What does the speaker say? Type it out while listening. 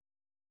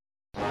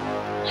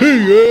Hey!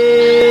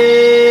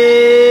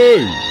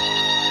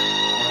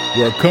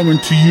 We're coming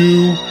to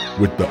you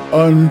with the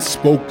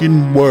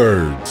unspoken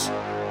words.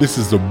 This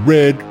is a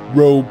Red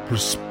Road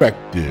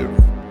perspective.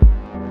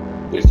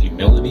 With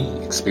humility,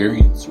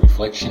 experience,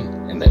 reflection,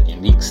 and that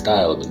unique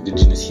style of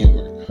indigenous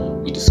humor,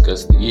 we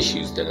discuss the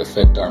issues that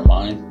affect our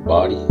mind,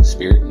 body,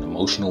 spirit, and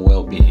emotional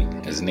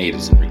well-being as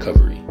natives in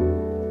recovery.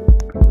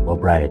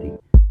 Sobriety,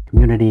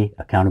 community,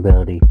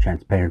 accountability,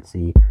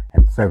 transparency,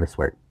 and service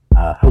work.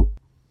 Hope.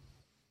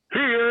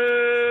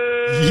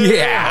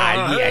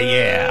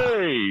 Yeah.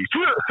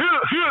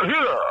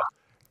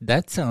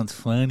 That sounds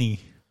funny.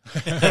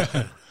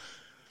 That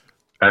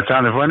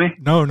sounded funny?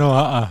 No,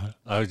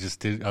 I was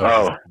just being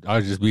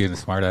a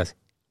smartass.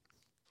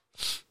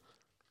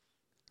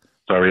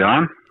 So are we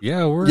on?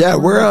 Yeah,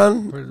 we're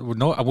on.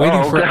 I'm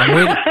waiting for. I'm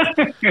waiting.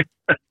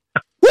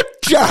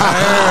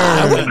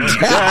 There we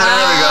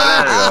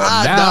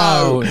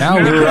go. Now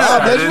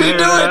let's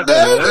redo it,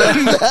 dude.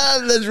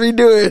 Let's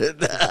redo it.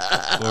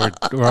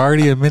 We're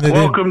already a minute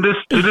Welcome to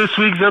this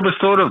week's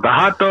episode of the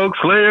Hot Dog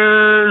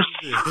Slayers.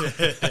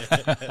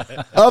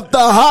 Of the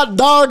Hot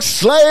Dog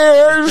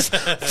Slayers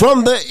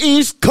from the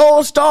East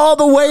Coast all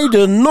the way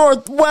to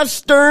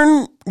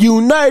Northwestern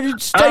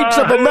United States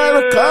of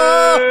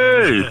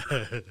America.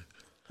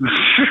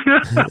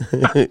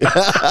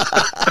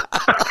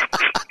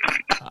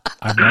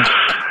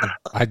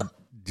 I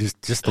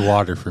just the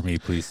water for me,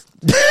 please.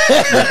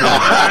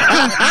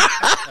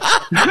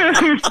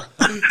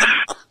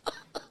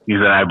 He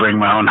said, I bring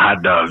my own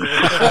hot dogs.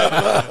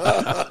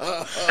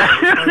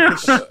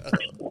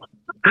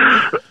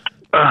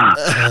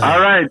 All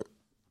right.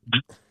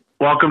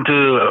 Welcome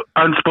to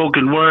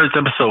Unspoken Words,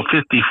 episode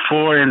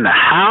 54 in the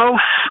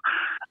house.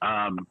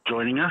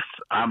 Joining us,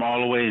 I'm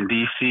all the way in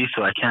D.C.,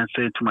 so I can't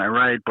say to my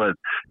right, but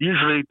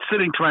usually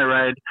sitting to my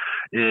right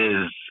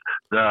is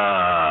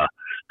the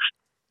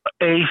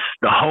ace,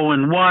 the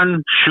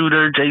hole-in-one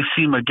shooter,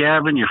 J.C.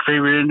 McGavin, your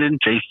favorite Indian,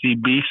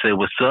 JCB. Say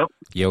what's up.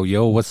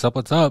 Yo, what's up?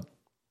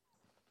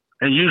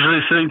 And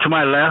usually sitting to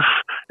my left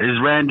is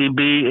Randy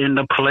B in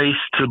the place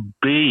to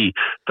be,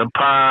 the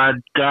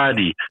Pod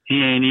Gotti.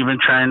 He ain't even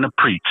trying to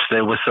preach.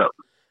 Say what's up.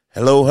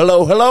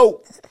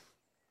 Hello.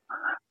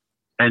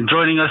 And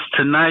joining us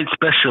tonight,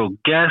 special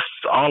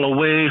guests all the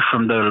way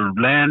from the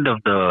land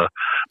of the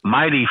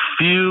mighty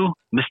few,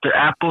 Mr.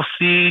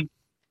 Appleseed,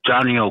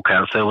 Johnny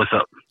Oakhouse. Say what's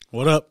up.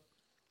 What up?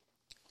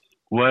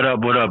 What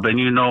up? And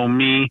you know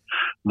me,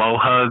 Mo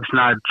Hugs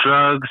Not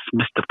Drugs,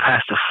 Mr.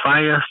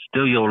 Pacifier,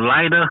 Still Your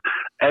Lighter,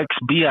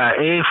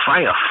 XBIA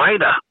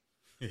Firefighter.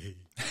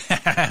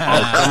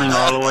 Coming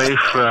all the way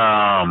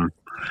from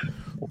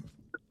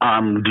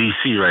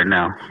D.C. right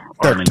now.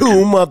 The Arlington.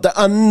 Tomb of the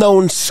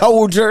Unknown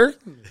Soldier.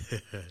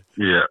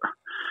 Yeah.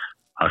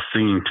 I was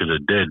singing to the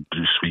dead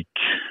this week.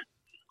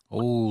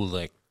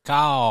 Holy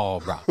cow,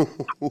 bro.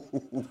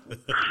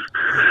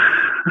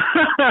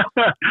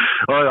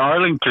 Well,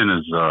 Arlington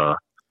is a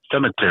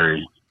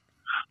cemetery.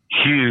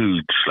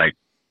 Huge, like,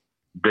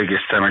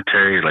 biggest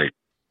cemetery, like,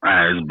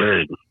 it's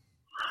big.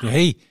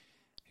 Hey,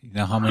 you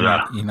know how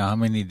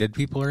many dead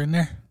people are in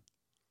there?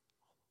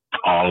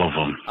 All of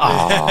them.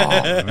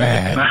 Oh,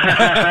 man. All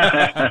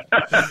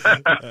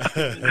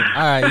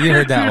right, you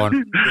heard that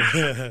one.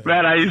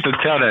 Man, I used to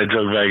tell that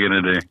joke back in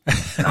the day.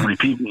 How many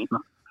people?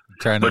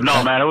 But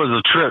no, man, it was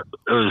a trip.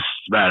 It was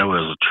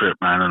a trip,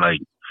 man. And,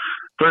 like,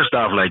 first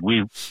off, like,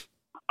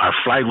 our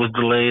flight was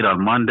delayed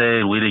on Monday,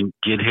 and we didn't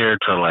get here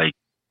till, like,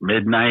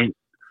 midnight.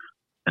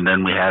 And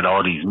then we had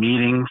all these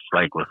meetings,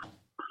 like, with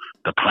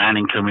the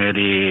planning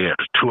committee,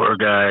 the tour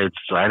guides.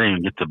 So I didn't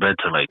even get to bed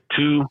till, like,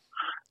 2.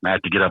 And I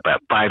had to get up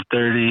at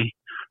 5:30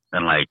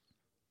 and, like,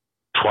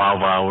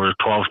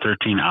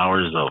 13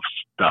 hours of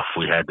stuff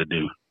we had to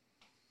do.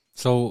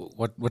 So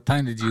what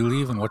time did you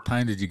leave and what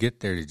time did you get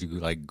there? Did you,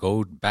 like,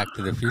 go back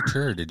to the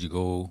future or did you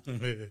go...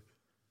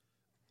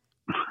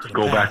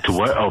 Go back to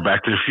what? Oh,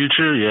 Back to the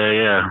Future?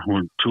 Yeah.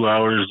 2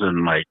 hours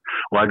and, like...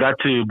 Well, I got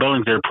to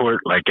Billings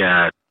Airport, like,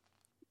 at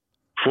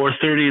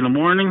 4:30 in the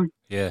morning.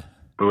 Yeah.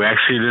 But we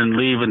actually didn't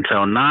leave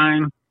until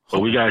 9.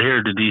 But we got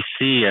here to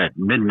D.C. at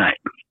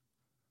midnight.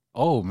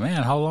 Oh,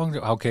 man. How long...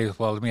 Okay,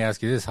 well, let me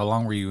ask you this. How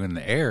long were you in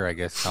the air, I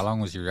guess? How long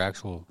was your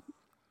actual...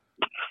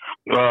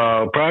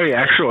 Probably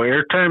actual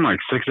airtime, like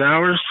 6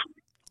 hours.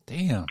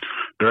 Damn.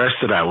 The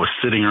rest of that was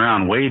sitting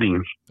around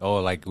waiting. Oh,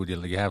 like, would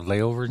you have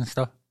layovers and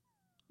stuff?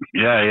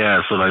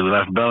 Yeah. So, like, we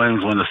left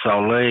Billings, went to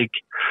Salt Lake,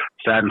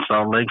 sat in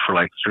Salt Lake for,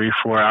 like,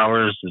 3-4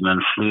 hours, and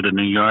then flew to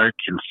New York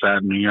and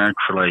sat in New York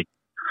for, like,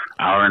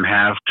 hour and a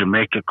half.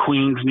 Jamaica,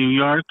 Queens, New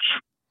York.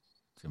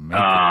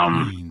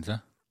 Queens, huh?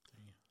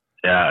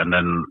 Yeah, and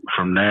then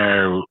from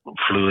there,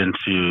 flew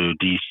into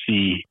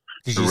D.C.,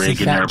 Did the you see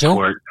Reagan Fat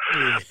Airport.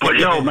 But,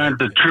 yo, man,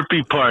 the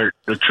trippy part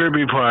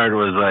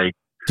was, like,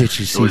 Did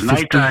you see it was 50?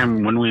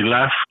 nighttime when we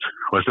left.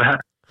 What's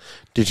that?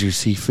 Did you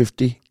see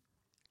 50?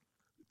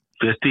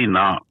 50?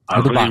 No. I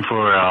was looking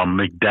for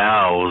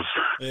McDowell's.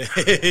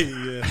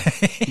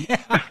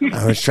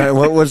 I was trying.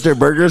 What was their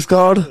burgers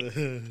called?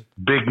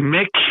 Big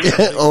Mick.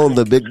 Oh,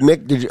 the Big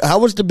Mick. How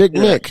was the Big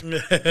Mick?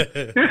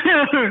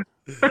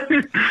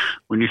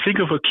 When you think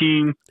of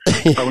Hakeem,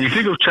 when you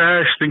think of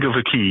trash, think of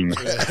Hakeem.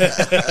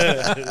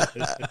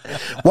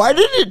 Why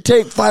did it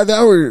take 5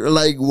 hours?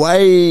 Like,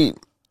 why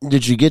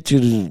did you get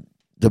to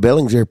the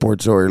Billings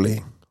airport so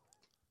early?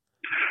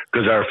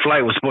 Because our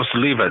flight was supposed to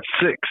leave at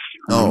 6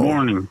 in the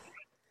morning.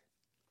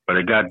 But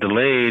it got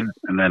delayed,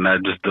 and then I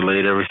just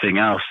delayed everything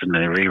else, and they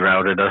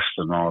rerouted us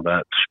and all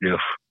that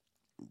stuff.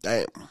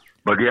 Damn.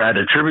 But yeah,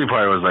 the trippy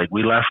part was like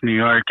we left New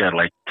York at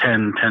like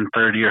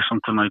 10:30 or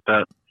something like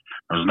that.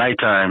 It was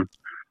nighttime,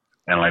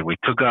 and like we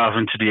took off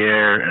into the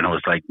air, and it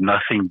was like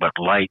nothing but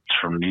lights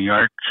from New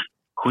York,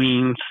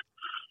 Queens,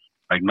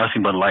 like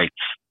nothing but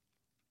lights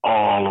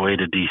all the way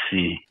to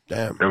DC.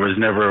 Damn. There was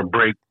never a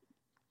break.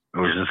 It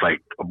was just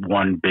like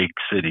one big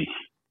city.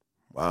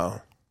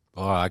 Wow.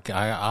 Oh, I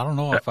don't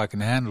know if I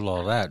can handle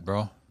all that,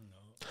 bro.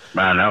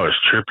 Man, that was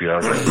trippy. I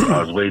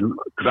was waiting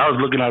because I was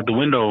looking out the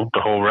window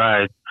the whole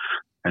ride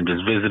and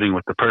just visiting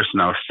with the person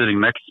that was sitting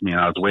next to me, and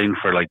I was waiting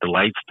for like the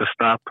lights to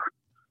stop,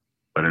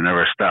 but it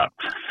never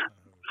stopped.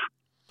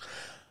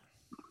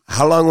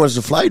 How long was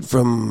the flight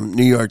from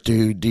New York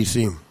to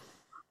DC?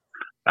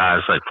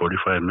 It's like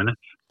 45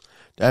 minutes.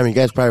 Damn, you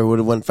guys probably would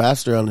have went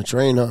faster on the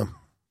train, huh?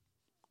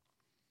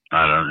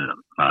 I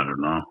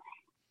don't know.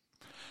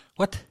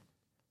 What?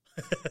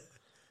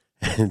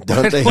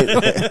 Don't they?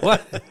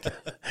 What?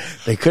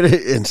 They could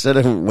have, instead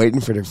of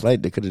waiting for their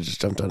flight, they could have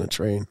just jumped on a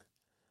train.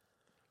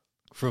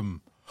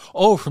 From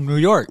New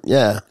York.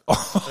 Yeah.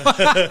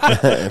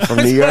 From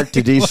New York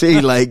to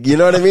DC, like, you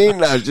know what I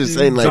mean? I was just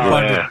saying,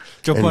 like,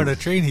 jump on a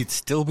train, he'd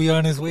still be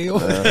on his way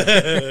over.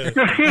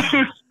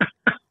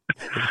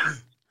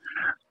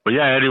 But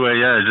yeah,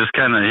 anyway, just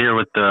kind of here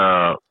with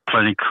the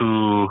Plenty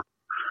Coup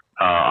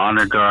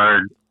Honor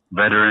Guard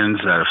veterans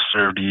that have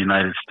served the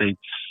United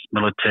States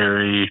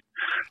military,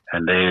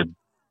 and they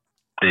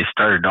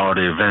started all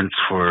the events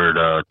for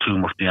the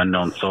Tomb of the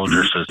Unknown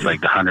Soldier. So it's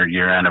like the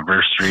 100-year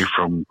anniversary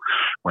from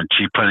when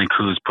Chief Plenty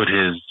Coups put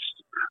his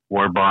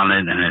war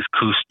bonnet and his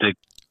coup stick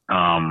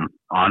on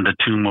the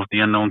Tomb of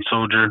the Unknown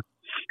Soldier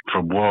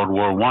from World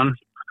War I.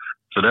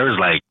 So there was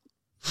like,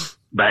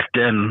 back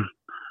then,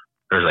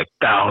 there's like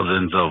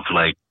thousands of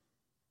like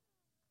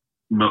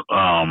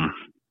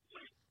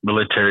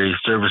military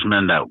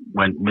servicemen that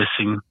went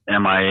missing,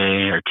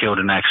 MIA, or killed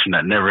in action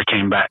that never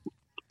came back.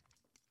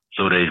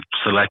 So they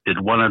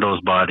selected one of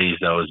those bodies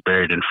that was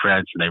buried in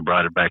France, and they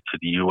brought it back to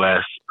the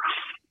U.S.,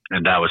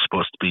 and that was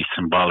supposed to be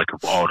symbolic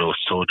of all those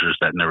soldiers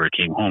that never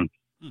came home.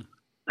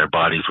 Their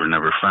bodies were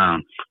never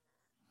found.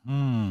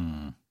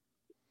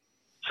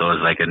 So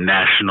it's like a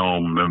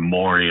national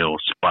memorial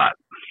spot.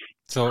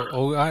 So,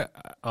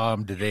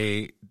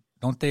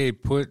 don't they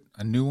put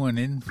a new one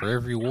in for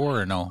every war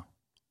or no?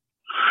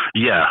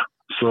 Yeah.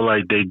 So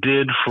like they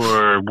did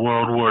for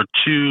World War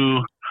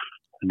II,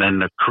 and then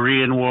the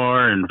Korean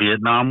War and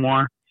Vietnam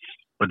War.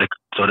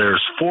 So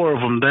there's 4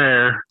 of them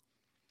there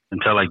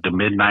until like the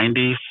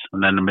mid-90s.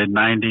 And then the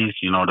mid-90s,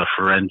 you know, the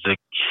forensic.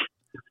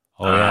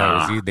 Oh,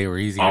 yeah, they were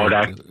easy. All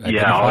that,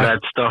 all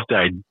that stuff.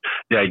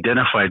 They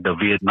identified the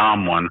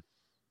Vietnam one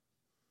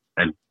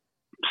and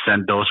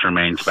sent those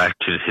remains back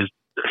to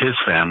his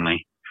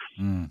family.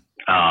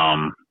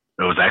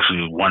 There was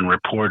actually one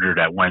reporter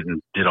that went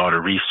and did all the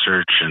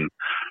research and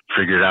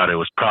figured out it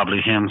was probably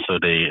him. So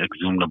they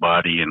exhumed the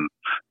body and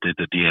did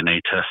the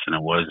DNA test, and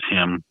it was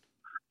him.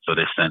 So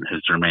they sent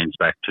his remains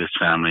back to his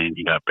family, and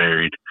he got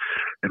buried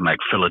in like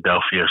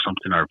Philadelphia or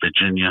something, or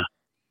Virginia.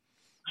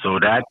 So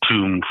that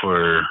tomb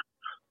for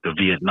the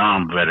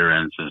Vietnam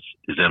veterans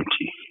is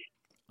empty.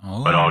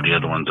 But all the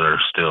other ones are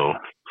still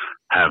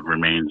have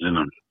remains in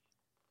them.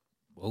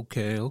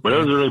 Okay. But it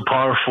was a really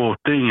powerful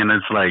thing, and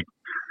it's like,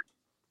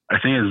 I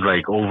think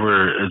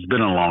it's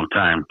been a long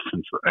time,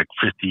 since like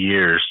 50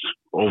 years,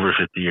 over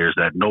 50 years,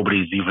 that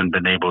nobody's even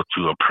been able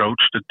to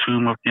approach the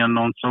Tomb of the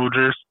Unknown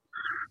Soldiers.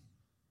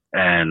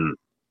 And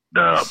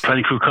the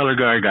Plenty Coup Color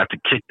Guard got to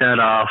kick that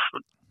off.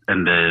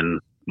 And then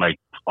like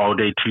all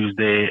day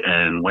Tuesday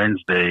and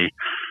Wednesday,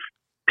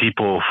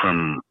 people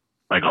from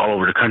like all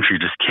over the country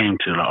just came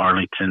to the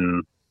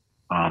Arlington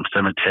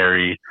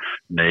cemetery,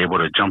 and they're able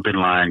to jump in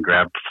line,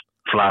 grab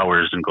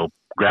flowers, and go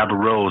grab a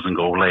rose and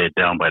go lay it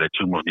down by the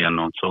Tomb of the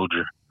Unknown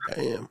Soldier.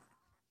 Damn.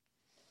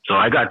 So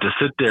I got to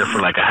sit there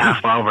for like a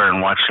half hour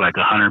and watch like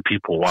 100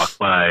 people walk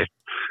by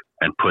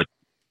and put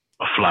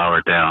a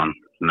flower down.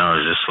 And I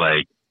was just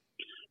like,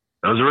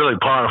 it was really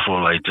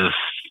powerful, like just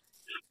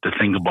to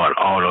think about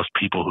all those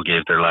people who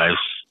gave their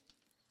lives,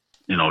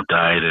 you know,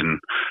 died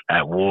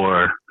at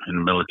war in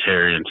the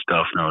military and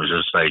stuff. And it was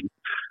just like,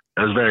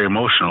 it was very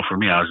emotional for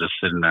me. I was just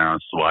sitting there, I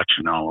was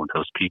watching all of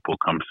those people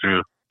come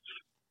through.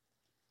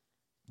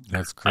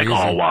 That's crazy. Like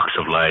all walks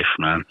of life,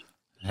 man.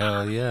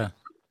 Hell yeah.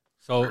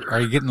 So are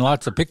you getting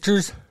lots of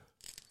pictures?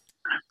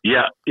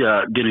 Yeah,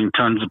 getting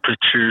tons of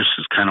pictures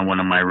is kind of one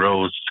of my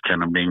roles,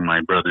 kind of being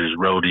my brother's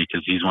roadie,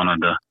 because he's one of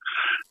the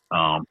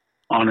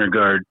honor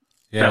guard.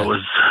 Yeah. That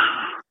was,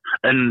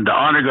 and the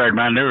honor guard,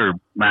 man, they were,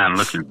 man,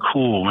 looking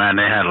cool, man.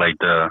 They had like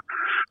the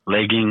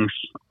leggings,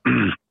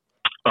 and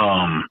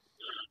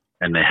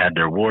they had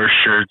their war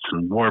shirts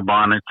and war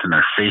bonnets, and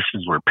their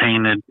faces were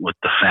painted with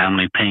the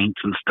family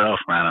paints and stuff,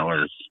 man. It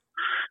was,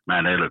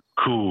 man, they looked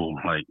cool,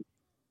 like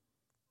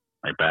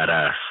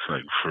badass,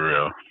 like for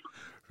real.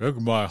 Look,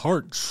 my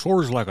heart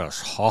soars like a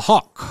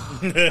hawk.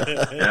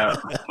 Yeah,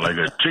 like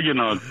a chicken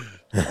hawk.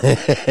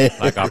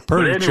 Like a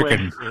purdy anyway,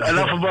 chicken.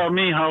 Enough about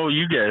me. How are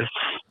you guys?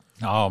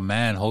 Oh,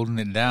 man, holding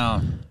it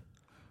down.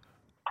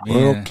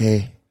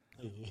 Okay.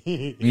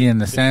 Me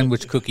and the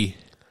sandwich cookie.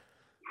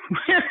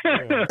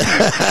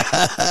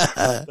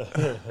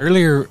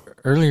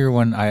 Earlier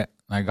when I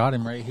got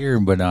him right here,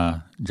 but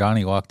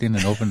Johnny walked in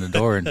and opened the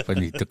door and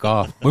when he took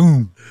off,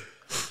 boom.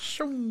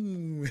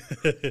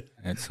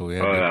 And so we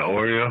had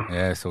Oreo.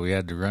 Yeah, so we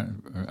had to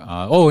run.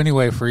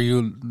 Anyway, for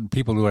you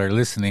people who are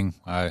listening,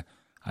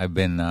 I've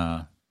been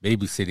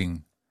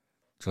babysitting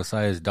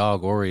Josiah's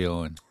dog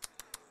Oreo, and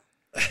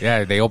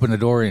yeah, they opened the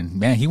door, and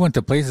man, he went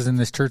to places in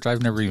this church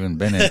I've never even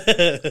been in.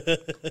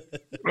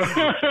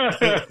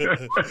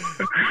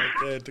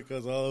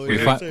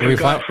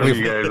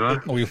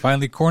 We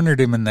finally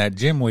cornered him in that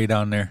gym way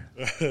down there.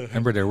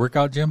 Remember their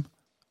workout gym?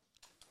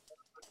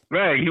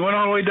 Right, he went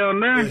all the way down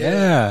there?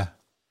 Yeah.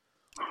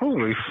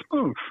 Holy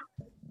smokes.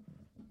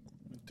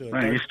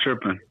 Man, he's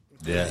tripping.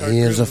 Yeah. He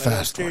is a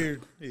fast one.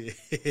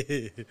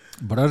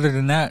 But other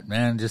than that,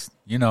 man, just,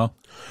 you know.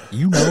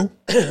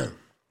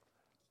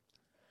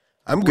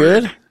 I'm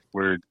good.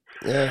 Word.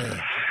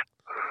 Yeah.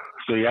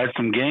 So you had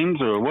some games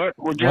or what?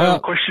 Would you have a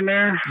question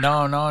there?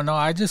 No.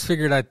 I just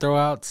figured I'd throw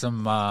out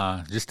some,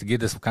 just to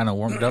get us kind of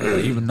warmed up.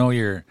 Even though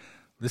you're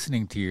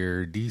listening to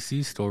your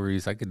DC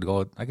stories, I could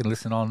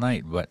listen all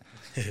night. But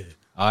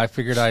I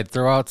figured I'd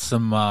throw out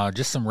some,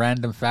 just some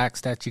random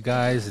facts at you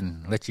guys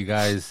and let you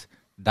guys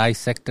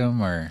dissect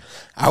them. Or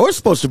I was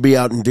supposed to be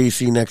out in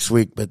DC next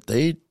week, but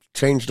they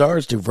changed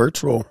ours to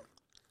virtual.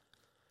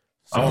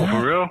 So,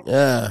 for real?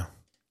 Yeah.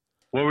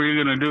 What were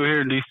you going to do here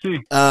in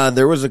D.C.?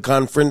 There was a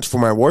conference for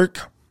my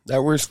work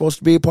that we're supposed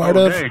to be a part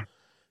of.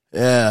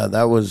 Yeah,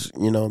 that was a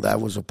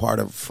part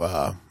of,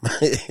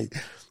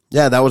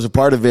 that was a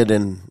part of it,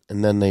 and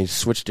then they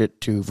switched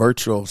it to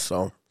virtual,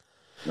 so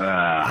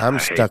I'm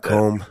stuck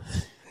home.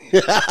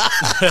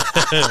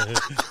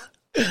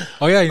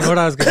 Oh, yeah, you know what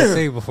I was going to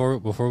say before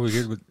we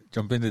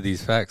jump into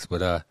these facts, but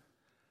the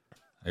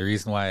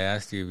reason why I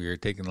asked you if you were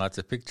taking lots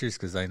of pictures,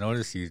 because I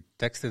noticed you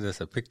texted us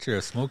a picture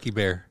of Smokey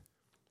Bear.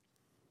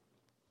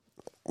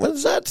 What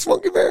is that,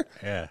 Smokey Bear?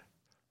 Yeah.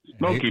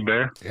 Smokey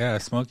Bear? Yeah,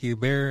 Smokey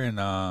Bear and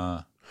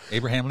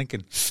Abraham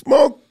Lincoln.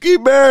 Smokey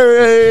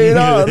Bear ain't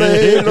on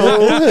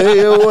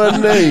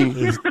one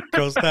name.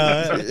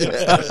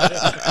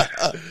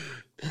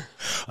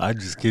 I'm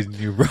just kidding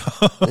you, bro.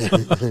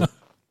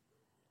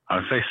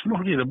 I'd say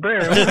Smokey the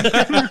Bear.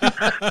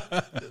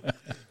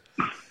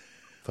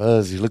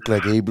 Fuzz, you look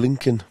like Abe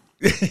Lincoln.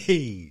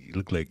 You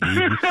look like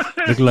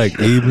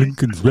Abe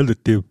Lincoln's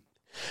relative.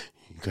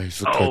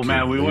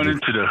 Man, we went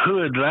into the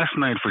hood last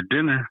night for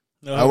dinner.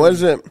 How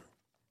was it?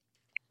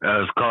 It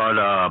was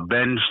called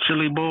Ben's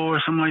Chili Bowl or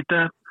something like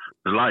that.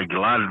 There's like a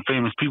lot of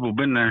famous people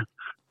been there.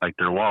 Like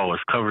their wall was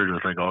covered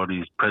with like all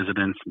these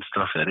presidents and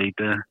stuff that ate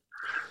there.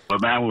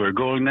 But man, we were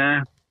going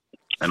there,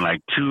 and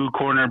like 2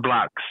 corner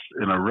blocks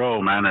in a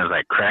row, man, there's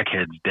like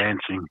crackheads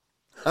dancing.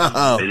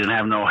 Oh. They didn't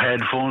have no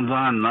headphones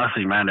on,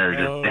 nothing, man. They were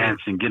just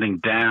dancing, getting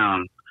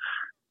down.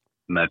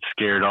 And that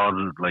scared all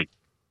the, like,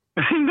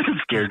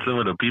 scared some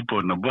of the people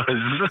in the bus.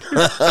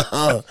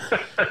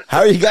 How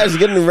are you guys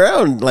getting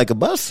around? Like a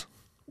bus?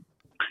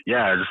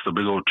 Yeah, just a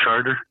big old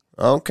charter.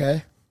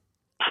 Okay.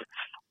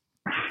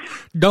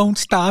 Don't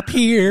stop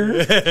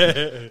here.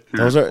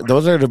 Those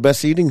are the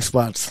best eating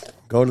spots.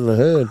 Go to the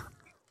hood.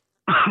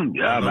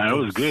 Yeah, man, it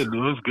was good. It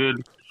was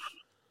good.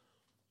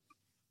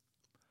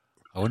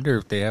 I wonder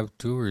if they have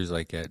tours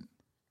like at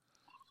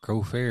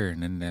Crow Fair,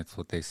 and then that's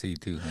what they see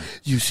too. Huh?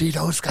 You see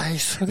those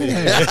guys?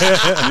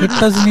 It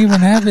doesn't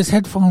even have his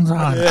headphones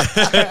on.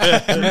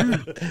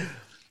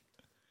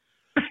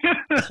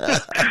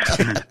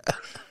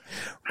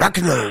 Rock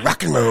and roll,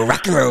 rock and roll,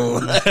 rock and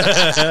roll.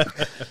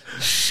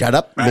 Shut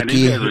up, man,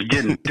 Mickey. These guys are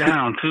getting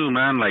down too,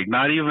 man. Like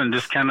not even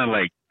just kind of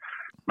like,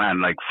 man,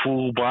 like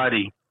full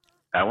body.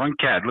 That one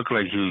cat looked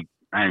like if you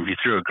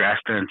threw a grass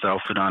dance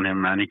outfit on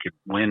him, man, he could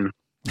win.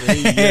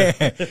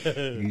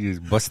 He's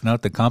busting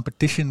out the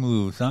competition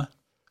moves, huh?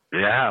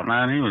 Yeah,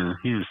 man,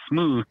 he was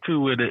smooth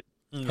too with it.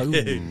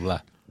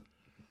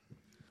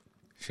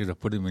 Should have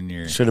put him in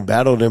your. Should have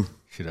battled him.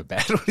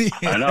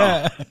 I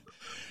know.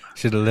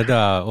 Should have let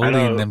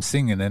Oli and them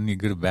sing, and then you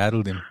could have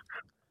battled him.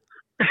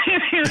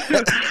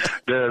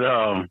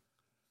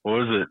 What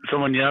was it?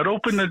 Someone yelled,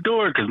 "Open the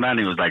door!" Because man,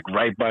 he was like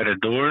right by the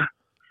door.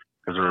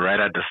 Because we're right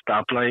at the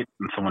stoplight,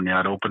 and someone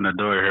yelled, "Open the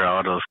door!" Here,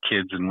 all those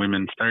kids and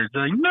women started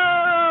saying,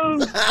 "No!"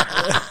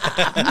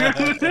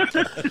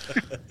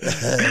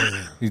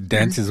 He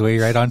danced his way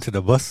right onto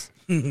the bus.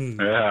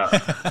 Yeah.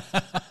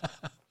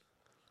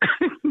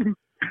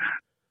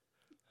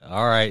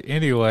 All right.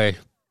 Anyway,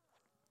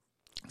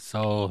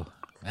 So,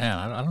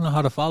 man, I don't know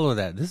how to follow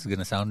that. This is going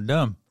to sound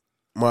dumb.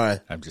 Why?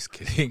 I'm just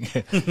kidding.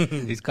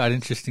 He's got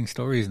interesting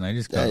stories, and I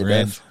just got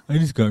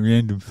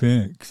random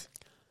facts.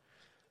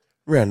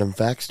 Random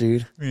facts,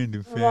 dude.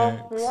 Random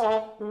facts.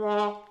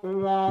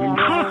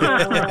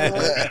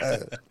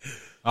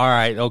 All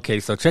right, okay,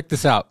 so check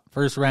this out.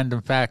 First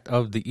random fact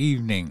of the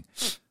evening.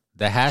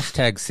 The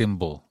hashtag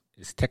symbol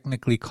is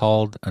technically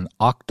called an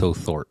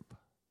octothorpe.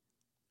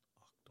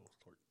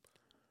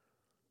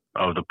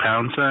 Oh, the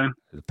pound sign?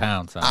 The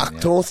pound sign.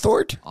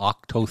 Octothorpe? Yeah.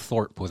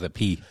 Octothorpe with a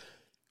P.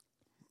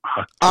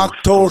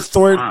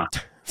 Octothorpe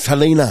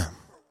Felina.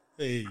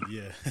 Hey,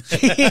 yeah.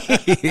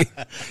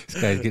 This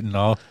guy's getting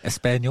all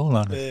Espanol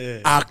on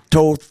it.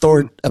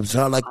 Octothorpe of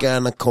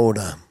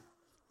Zalakanacoda.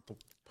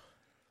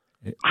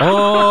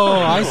 Oh,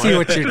 I see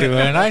what you're doing.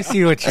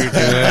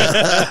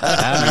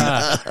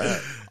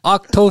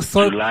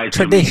 Octothorpe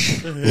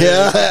tradition.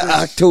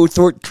 Yeah,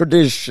 Octothorpe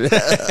tradition.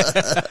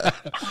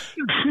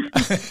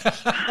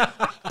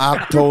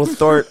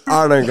 Octothorpe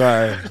honor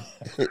guard.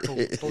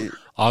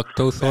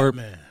 Octothorpe.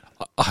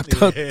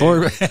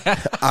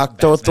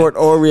 Octothorpe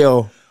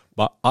Oreo.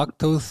 But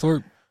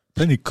Octothorpe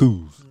Penny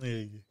Coos.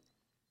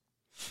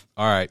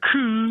 All right.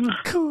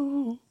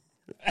 Cool.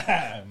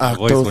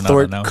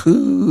 Octothorpe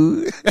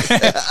cool.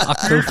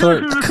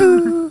 Octothorpe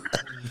cool.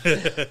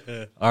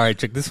 All right,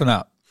 check this one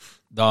out.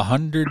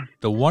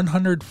 The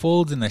 100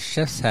 folds in a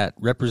chef's hat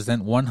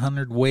represent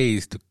 100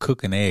 ways to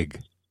cook an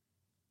egg.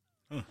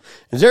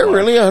 Is there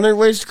really 100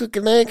 ways to cook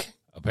an egg?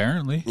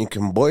 Apparently. You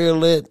can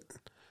boil it,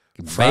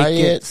 fry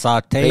it,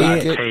 saute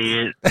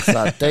it,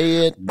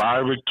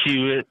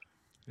 barbecue it.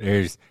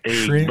 There's egg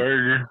shrimp,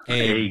 burger,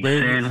 egg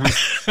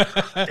sandwich,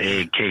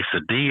 egg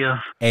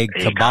quesadilla, egg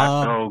kebab,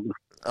 hot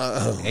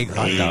dog, egg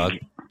hot dog.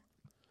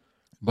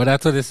 But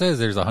that's what it says.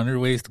 There's 100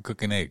 ways to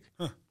cook an egg.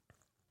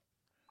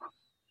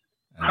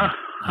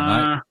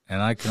 And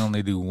I can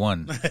only do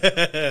one.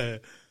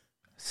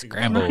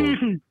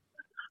 Scrambled.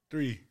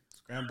 3.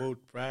 Scrambled,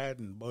 fried,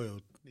 and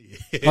boiled.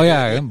 Oh,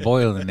 yeah, I can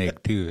boil an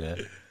egg, too. Yeah.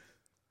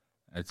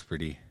 That's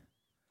pretty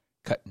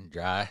cut and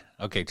dry.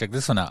 Okay, check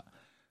this one out.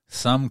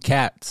 Some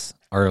cats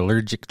are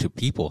allergic to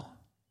people.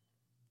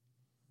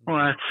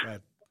 What?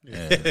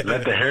 Is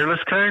that the hairless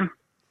kind?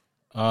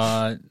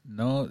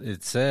 No,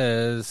 it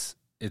says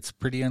it's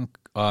pretty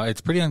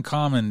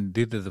uncommon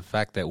due to the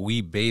fact that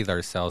we bathe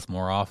ourselves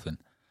more often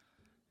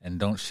and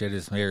don't shed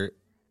as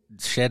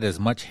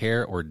much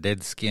hair or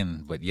dead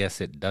skin. But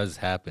yes, it does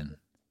happen.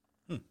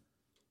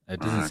 It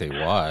doesn't say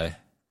why.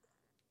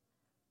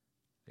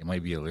 They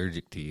might be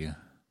allergic to you.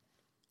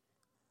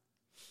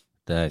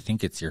 I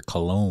think it's your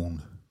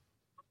cologne.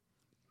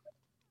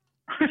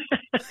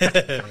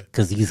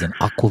 Because he's an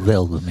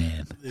Aquavelva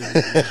man.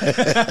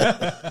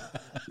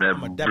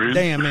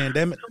 Damn, man,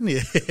 damn it.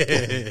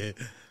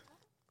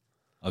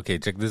 Okay,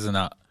 check this one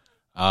out.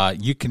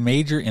 You can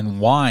major in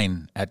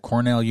wine at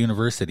Cornell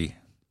University.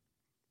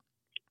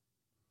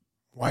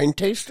 Wine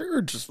taster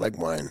or just like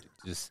wine?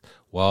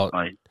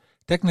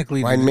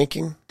 Technically,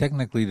 winemaking.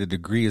 Technically, the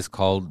degree is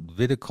called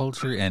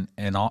viticulture and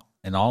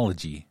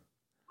enology,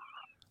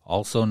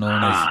 also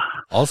known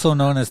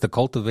as the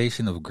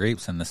cultivation of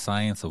grapes and the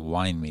science of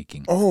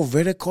winemaking. Oh,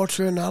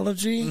 viticulture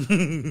enology.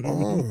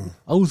 Oh,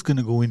 I was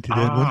gonna go into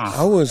that one.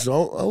 I was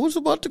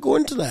about to go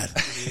into that.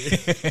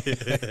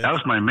 That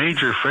was my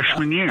major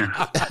freshman year,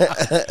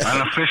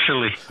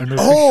 unofficially.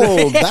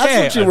 Oh,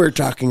 that's what you were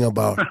talking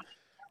about.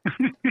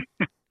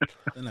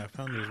 Then I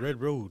found this red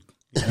road.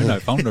 And I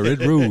found a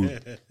red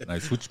road, and I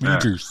switched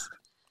majors.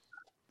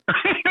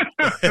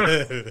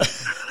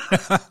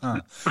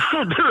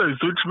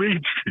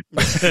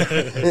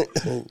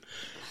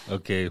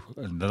 Okay,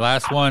 the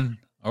last one.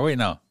 Oh, wait,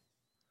 no.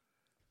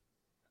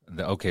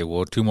 Okay,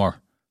 well, 2 more.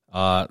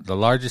 The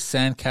largest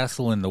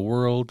sandcastle in the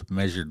world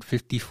measured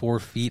 54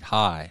 feet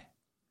high.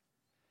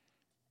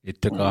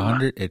 It took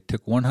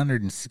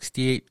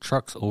 168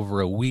 trucks over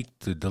a week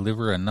to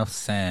deliver enough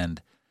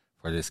sand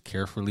for this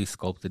carefully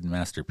sculpted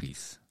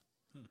masterpiece.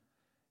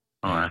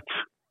 And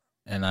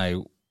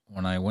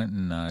when I went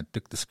and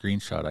took the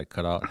screenshot, I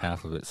cut out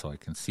half of it so I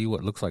can see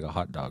what looks like a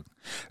hot dog.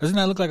 Doesn't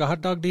that look like a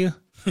hot dog to you?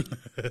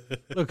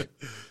 Look.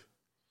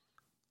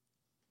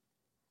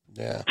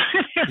 Yeah.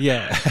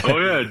 Yeah. Oh,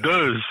 yeah, it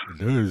does. It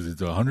does.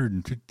 It's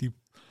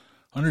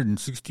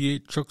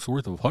 168 trucks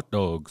worth of hot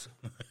dogs.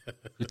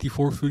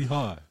 54 feet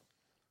high.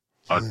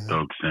 Hot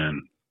dog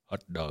sand.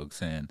 Hot dog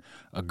sand.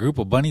 A group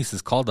of bunnies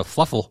is called a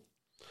fluffle.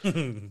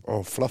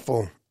 Oh,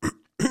 fluffle.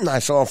 I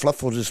saw a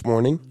fluffle this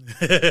morning.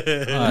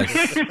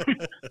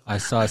 I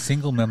saw a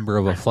single member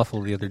of a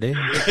fluffle the other day.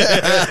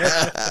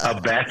 A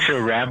batch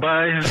of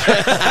rabbis?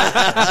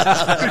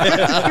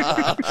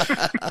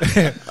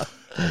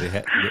 They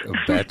had a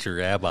batch of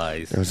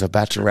rabbis. There was a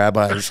batch of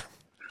rabbis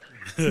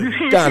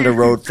down the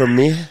road from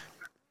me.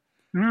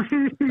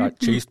 Got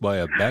chased by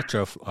a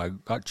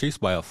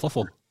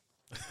fluffle.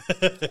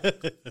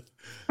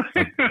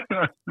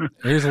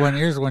 Here's one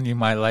you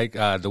might like.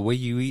 The way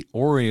you eat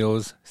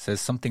Oreos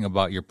says something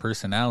about your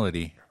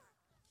personality.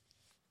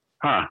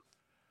 Huh.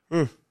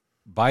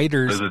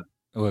 Biters.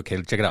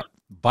 Okay, check it out.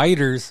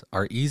 Biters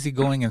are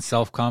easygoing and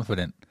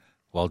self-confident,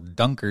 while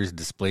dunkers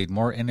displayed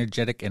more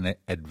energetic and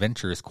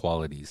adventurous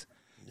qualities.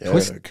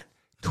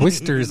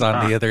 Twisters,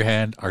 on the other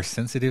hand, are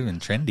sensitive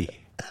and trendy.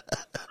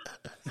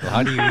 So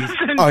how do you...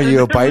 Are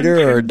you a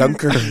biter or a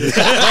dunker?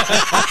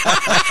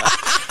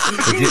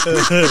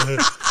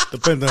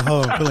 Depends on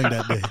how I'm feeling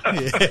that day.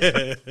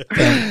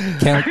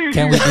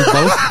 Can we do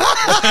both?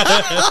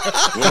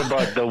 What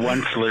about the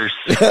one slurs?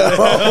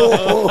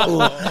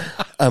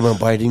 I'm a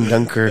biting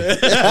dunker.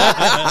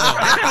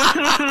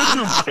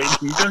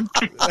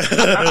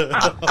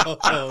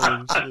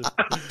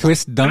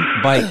 Twist, dunk,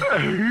 bite.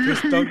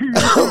 Just dunk.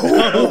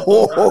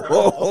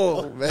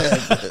 Oh, man.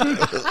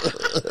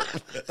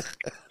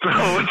 So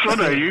which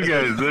one are you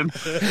guys in?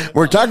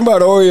 We're talking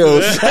about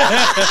Oreos.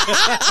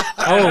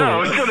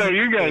 Which one are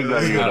you guys?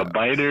 Are you a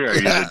biter? Are you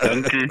a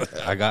dunker?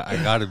 I'm a Are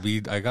you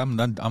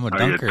a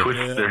dunker.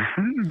 twister?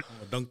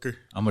 Dunker.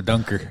 I'm a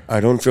dunker. I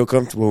don't feel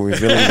comfortable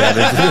revealing that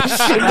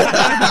information.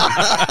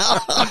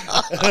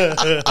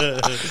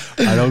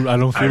 I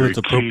don't feel it's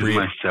recuse appropriate.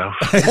 myself.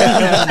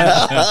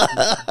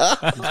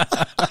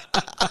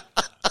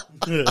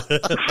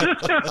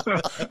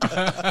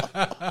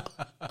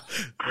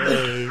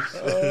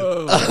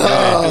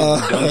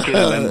 Dunk it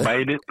and then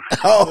bite it.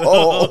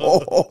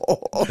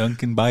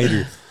 Dunkin'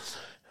 biter.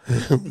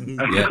 A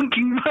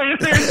dunking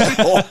biter.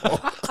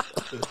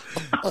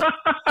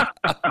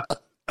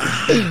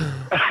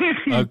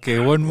 Okay,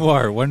 one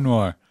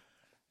more.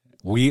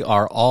 We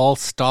are all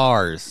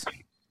stars.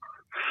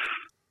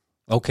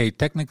 Okay,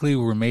 technically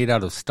we're made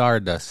out of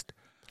stardust.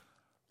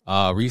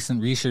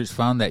 Recent research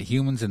found that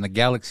humans in the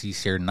galaxy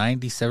share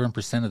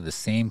 97% of the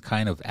same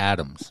kind of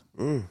atoms.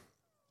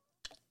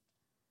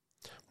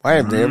 Why,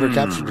 have they ever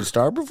captured a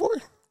star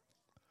before?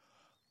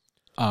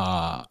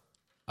 I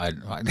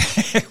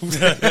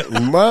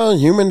Well,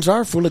 humans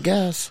are full of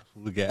gas.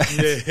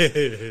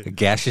 A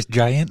gaseous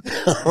giant.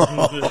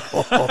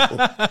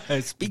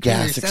 Speak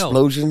Gas for yourself.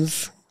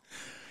 explosions.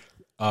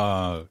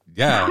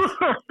 Yeah.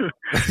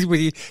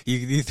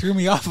 you threw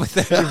me off with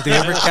that. If they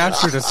ever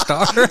captured a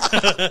star,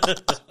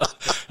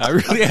 I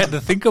really had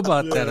to think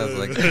about that. I was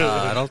like,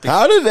 I don't think.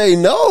 How do they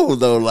know,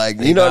 though? Like,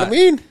 you know what I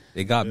mean?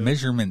 They got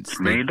measurements.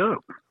 Made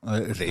up.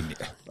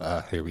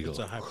 Here we go. It's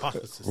a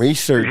hypothesis.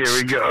 Research. Here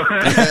we go.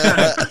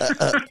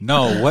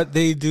 No, what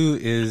they do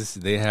is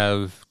they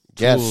have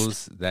Yes.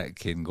 tools that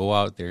can go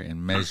out there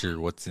and measure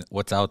what's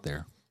out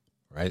there,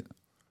 right?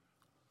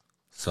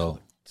 So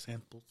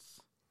Samples.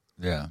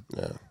 yeah.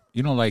 Yeah.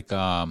 You know, like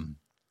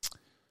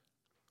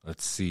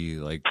let's see,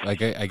 like I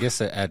guess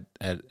at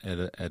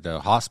a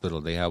hospital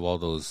they have all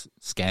those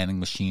scanning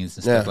machines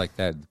and stuff Yeah. like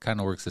that. It kind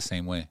of works the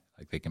same way.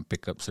 Like they can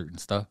pick up certain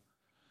stuff,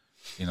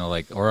 you know,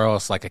 like or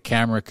else like a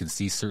camera can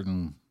see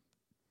certain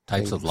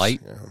types of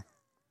light. Yeah.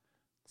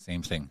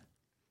 Same thing.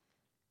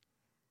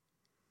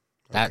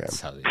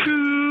 That's how they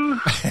do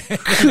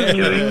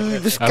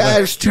This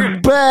guy's too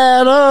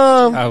bad,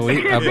 I'm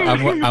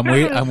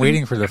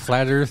waiting for the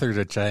flat earther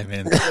to chime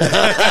in.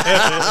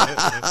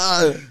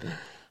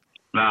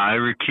 Nah, I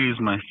recuse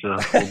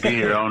myself. We'll be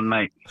here all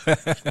night.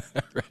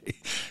 Right.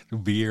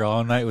 We'll be here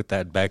all night with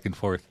that back and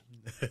forth.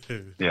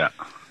 Yeah.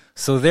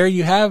 So there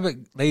you have it,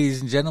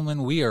 ladies and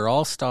gentlemen. We are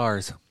all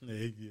stars.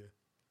 Yeah.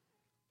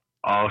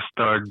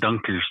 All-star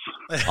dunkers.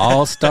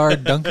 All star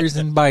dunkers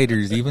and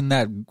biters. Even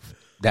that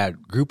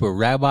group of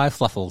Rabbi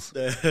Fluffles.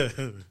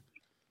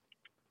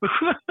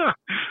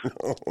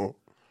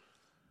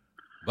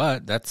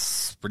 But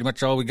that's pretty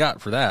much all we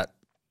got for that.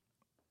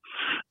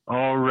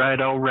 All right.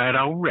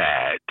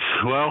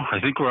 Well, I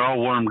think we're all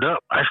warmed up.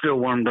 I feel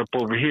warmed up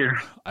over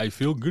here. I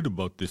feel good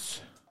about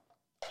this.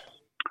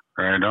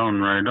 Right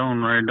on.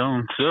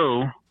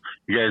 So,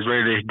 you guys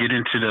ready to get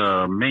into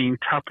the main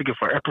topic of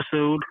our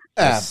episode?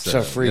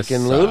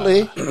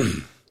 Abso-freaking-lutely.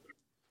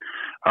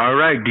 All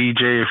right,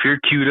 DJ, if you're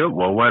queued up,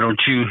 well, why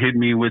don't you hit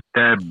me with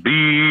that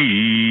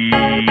beat?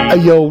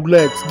 Yo,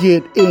 let's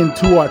get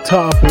into our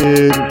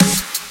topic.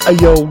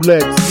 Yo,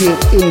 let's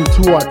get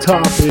into our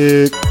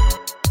topic.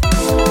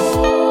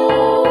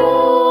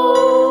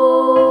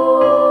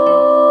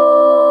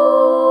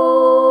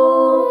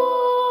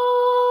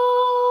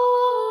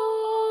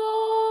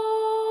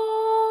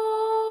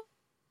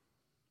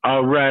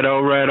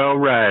 All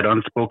right.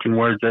 Unspoken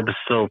Words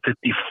episode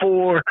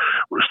 54.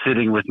 We're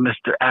sitting with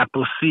Mr.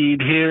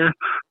 Appleseed here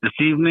this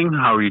evening.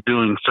 How are you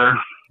doing, sir?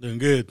 Doing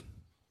good.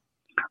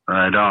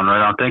 Right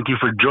on. Thank you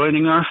for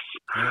joining us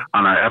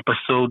on our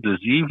episode this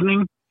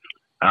evening.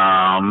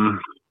 And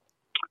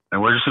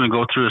we're just going to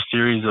go through a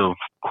series of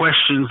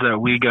questions that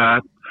we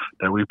got,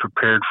 that we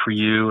prepared for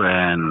you,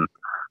 and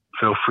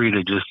feel free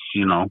to just,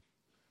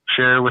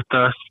 share with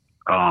us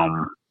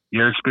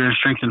your experience,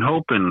 strength, and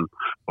hope. And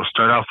we'll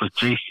start off with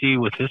JC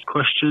with his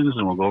questions,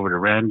 and we'll go over to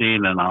Randy,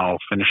 and then I'll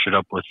finish it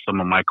up with some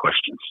of my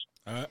questions.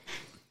 All right.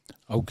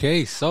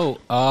 Okay, so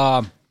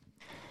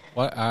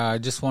I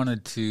just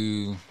wanted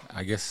to,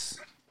 I guess,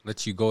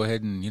 let you go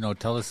ahead and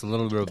tell us a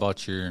little bit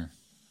about your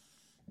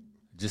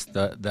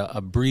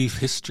a brief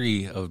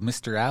history of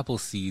Mr.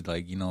 Appleseed,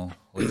 like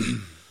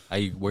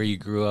where you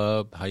grew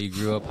up, how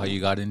you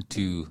got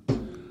into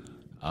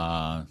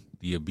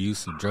the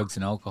abuse of drugs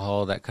and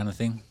alcohol, that kind of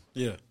thing?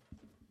 Yeah.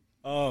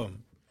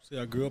 See,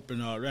 I grew up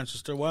in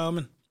Rochester,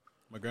 Wyoming.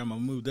 My grandma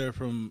moved there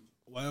from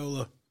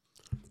Wyola.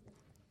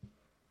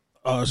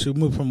 She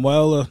moved from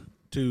Wyola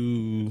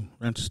to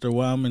Rochester,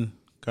 Wyoming,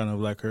 kind of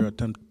like her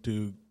attempt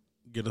to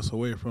get us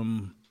away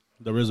from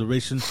the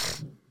reservation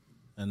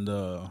and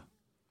the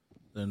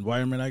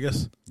environment, I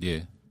guess. Yeah.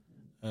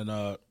 And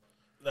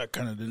that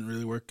kind of didn't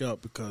really work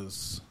out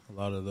because a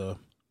lot of the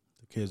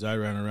kids I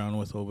ran around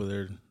with over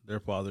there, their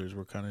fathers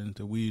were kind of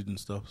into weed and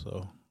stuff,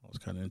 so I was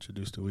kind of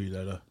introduced to weed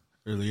at an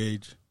early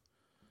age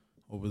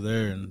over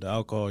there. And the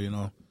alcohol, you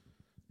know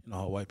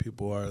how white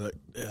people are, like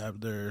they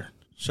have their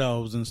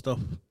shelves and stuff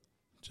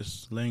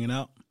just laying it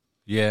out.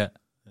 Yeah.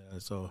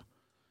 So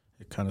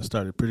it kind of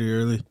started pretty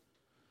early.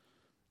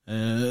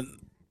 And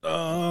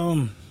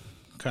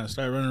kind of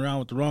started running around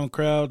with the wrong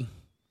crowd,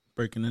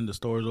 breaking into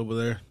stores over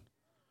there.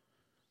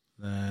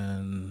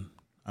 Then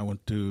I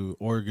went to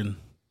Oregon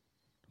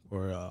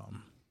for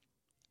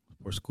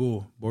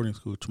school, boarding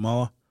school,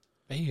 Chemawa.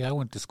 Hey, I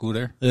went to school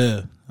there.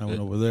 Yeah, I went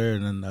over there,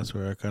 and then that's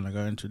where I kind of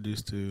got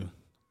introduced to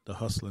the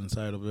hustling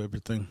side of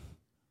everything.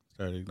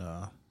 Started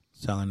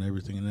selling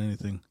everything and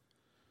anything.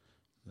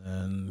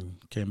 Then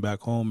came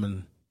back home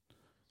and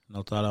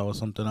I thought I was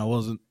something I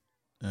wasn't,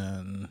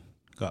 and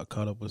got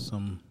caught up with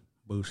some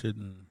bullshit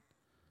and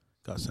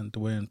got sent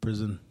away in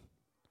prison.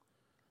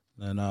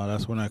 And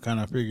that's when I kind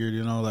of figured,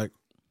 like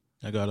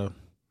I got to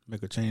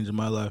make a change in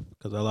my life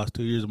because I lost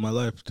 2 years of my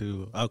life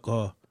to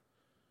alcohol,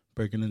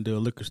 breaking into a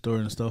liquor store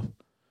and stuff.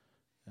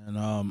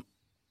 And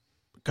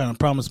kind of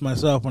promised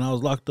myself when I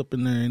was locked up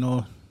in there,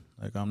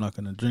 like I'm not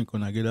going to drink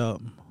when I get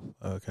out.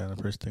 Kind of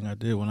first thing I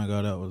did when I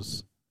got out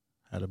was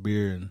had a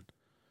beer and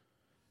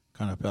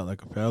kind of felt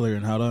like a failure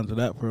and held on to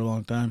that for a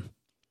long time.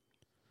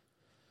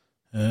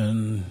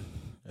 And,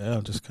 yeah,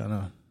 just kind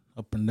of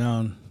up and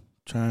down,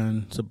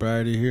 trying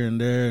sobriety here and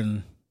there,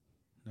 and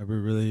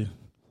never really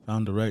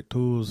found the right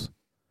tools.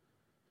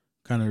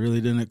 Kind of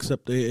really didn't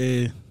accept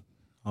AA,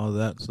 all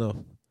that stuff.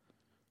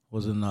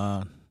 Wasn't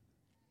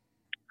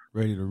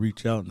ready to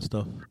reach out and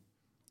stuff.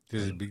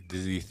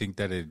 Does he think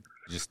that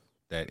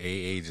that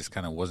AA just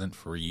kind of wasn't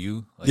for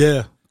you? Like,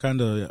 yeah,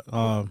 kind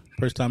of.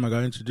 First time I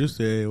got introduced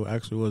to AA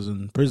actually was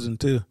in prison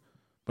too,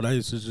 but I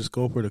used to just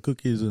go for the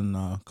cookies and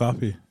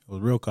coffee. It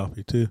was real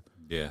coffee too.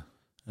 Yeah.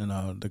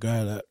 And the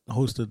guy that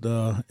hosted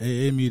the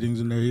AA meetings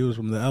in there, he was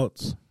from the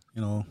outs,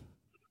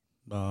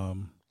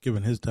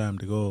 giving his time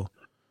to go,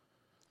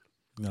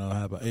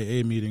 have an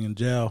AA meeting in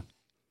jail.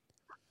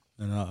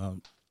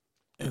 And,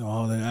 they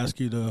ask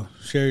you to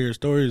share your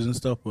stories and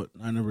stuff, but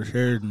I never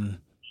shared. And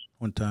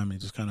one time he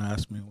just kind of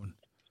asked me, "When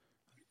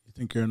you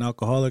think you're an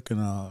alcoholic?" And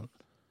I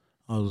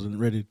wasn't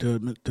ready to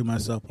admit to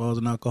myself I was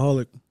an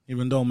alcoholic,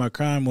 even though my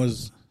crime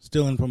was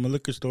stealing from a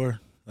liquor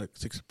store, like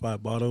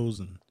 65 bottles,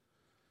 and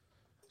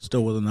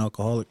still was an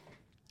alcoholic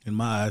in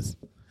my eyes.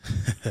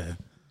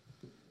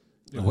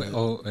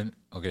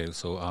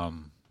 So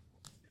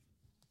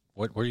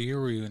what year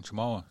were you in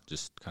Chemawa?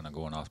 Just kind of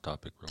going off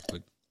topic real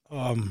quick.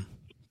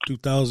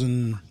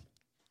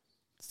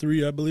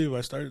 2003, I believe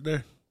I started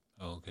there.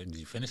 Oh, okay. Did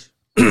you finish?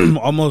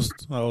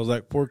 Almost. I was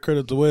like 4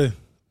 credits away.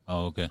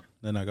 Oh, okay.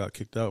 Then I got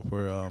kicked out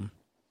for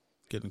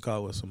getting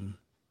caught with some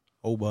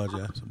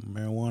Obaja, some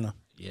marijuana.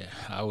 Yeah,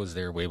 I was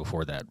there way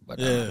before that, but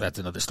that's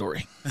another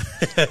story.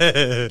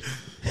 Yeah,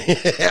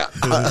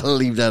 I'll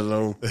leave that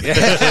alone.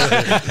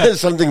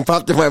 Something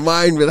popped in my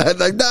mind, but I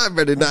was like, nah, I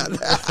better not.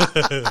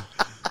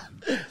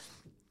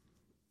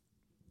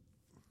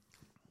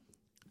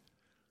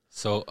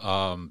 So,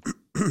 go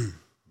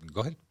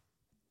ahead.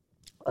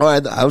 Oh,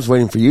 I was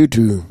waiting for you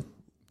to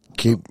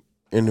keep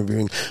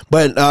interviewing.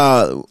 But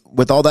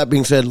with all that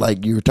being said,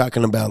 like you were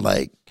talking about,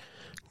 like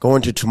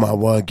going to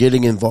Chemawa,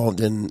 getting involved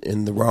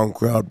in the wrong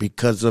crowd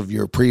because of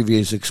your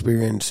previous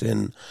experience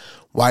in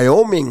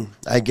Wyoming,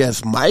 I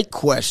guess my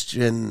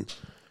question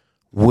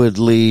would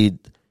lead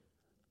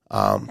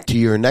to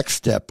your next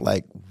step.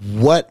 Like,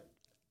 what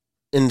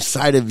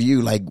inside of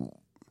you, like,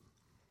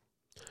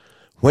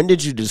 when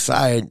did you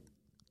decide?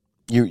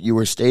 You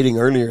were stating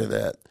earlier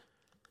that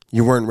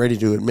you weren't ready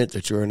to admit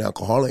that you're an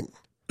alcoholic,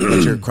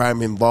 that your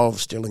crime involved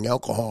stealing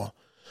alcohol.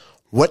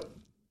 What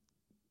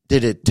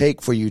did it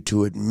take for you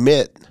to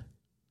admit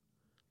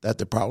that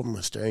the problem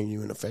was staring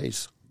you in the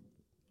face?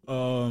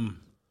 Man,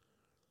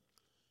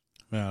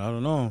 I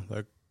don't know.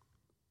 Like,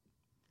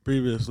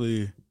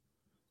 previously,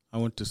 I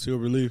went to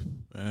Silverleaf,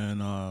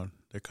 and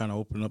they kind of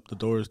opened up the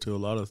doors to a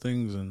lot of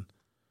things. And,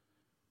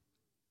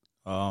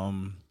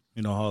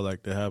 you know how,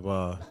 like, they have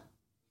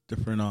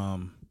different,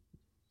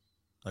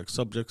 like,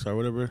 subjects or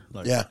whatever?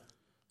 Like, yeah.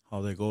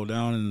 How they go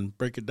down and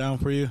break it down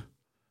for you,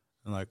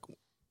 and, like,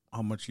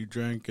 how much you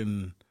drank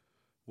and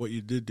what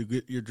you did to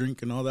get your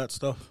drink and all that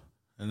stuff.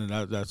 And then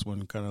that's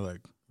when kind of,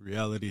 like,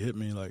 reality hit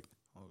me, like,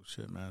 oh,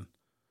 shit, man.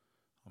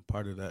 I'm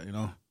part of that, you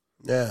know?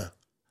 Yeah.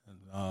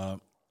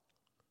 And,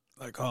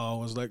 like, how I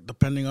was, like,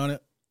 depending on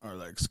it or,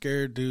 like,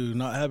 scared to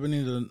not have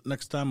any the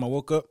next time I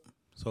woke up.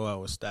 So I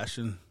was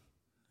stashing,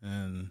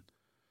 and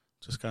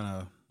just kind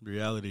of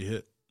reality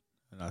hit.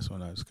 And that's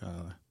when I was kind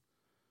of like,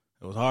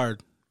 it was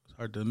hard. It's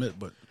hard to admit,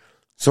 but.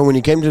 So when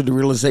you came to the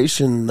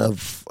realization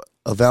of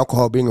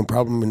alcohol being a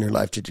problem in your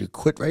life, did you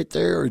quit right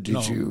there, or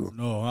did you?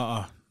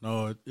 No.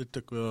 It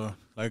took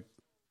like,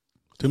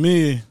 to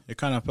me, it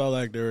kind of felt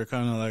like they were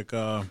kind of like,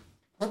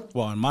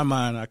 well, in my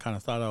mind, I kind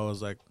of thought I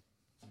was like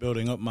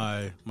building up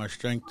my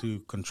strength to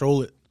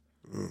control it.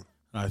 And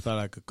I thought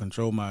I could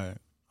control my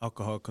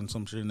alcohol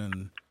consumption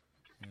and,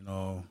 you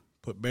know,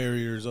 put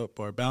barriers up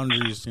or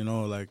boundaries, you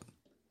know, like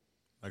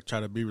try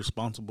to be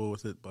responsible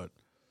with it. But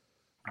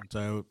once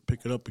I would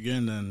pick it up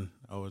again, then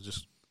I would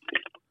just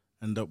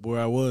end up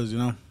where I was, you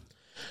know.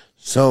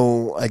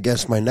 So I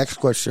guess my next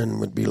question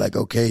would be like,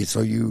 okay,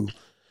 so you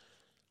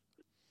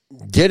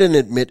didn't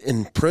admit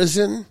in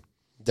prison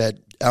that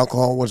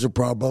alcohol was a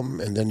problem,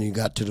 and then you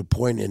got to the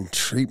point in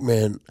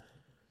treatment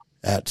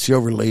at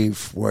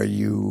Silverleaf where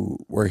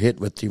you were hit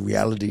with the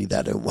reality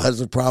that it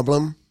was a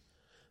problem,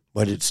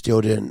 but it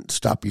still didn't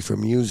stop you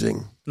from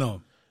using.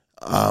 No.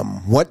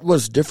 What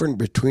was different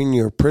between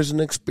your prison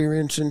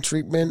experience in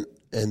treatment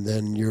and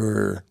then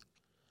your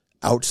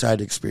outside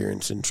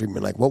experience in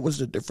treatment? Like, what was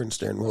the difference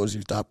there, and what was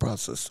your thought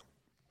process?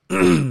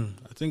 I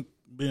think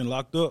being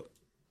locked up,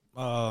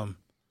 you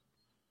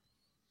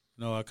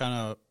know, I kind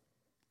of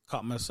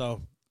caught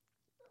myself,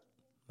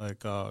 like,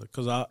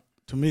 because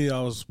to me,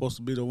 I was supposed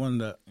to be the one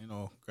that, you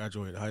know,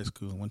 graduated high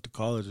school and went to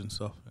college and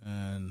stuff,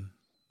 and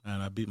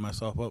I beat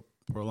myself up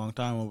for a long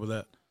time over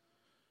that,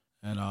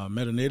 and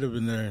met a native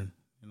in there, and,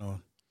 you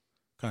know,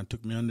 kind of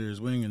took me under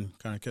his wing and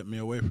kind of kept me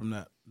away from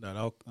that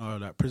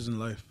prison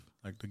life,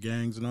 like the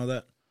gangs and all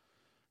that,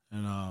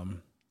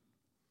 and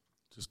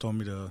just told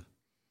me to,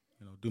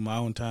 you know, do my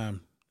own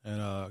time,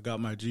 and got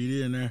my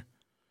GED in there,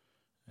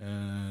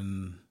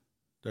 and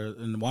there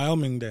in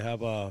Wyoming they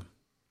have a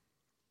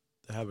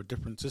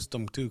different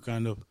system too,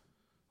 kind of.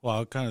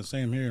 Well, kind of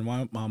same here in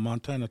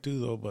Montana too,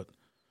 though. But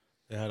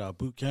they had a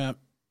boot camp,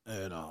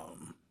 and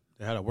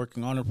they had a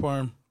working honor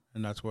farm,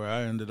 and that's where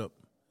I ended up.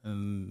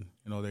 And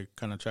you know, they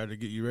kind of tried to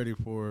get you ready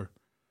for,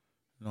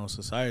 you know,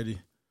 society,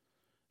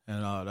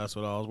 and that's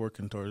what I was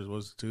working towards,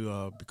 was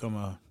to become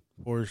a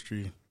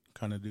forestry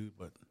kind of dude.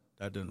 But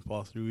that didn't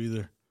fall through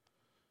either.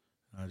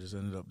 I just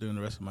ended up doing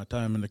the rest of my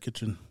time in the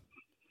kitchen,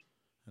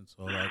 and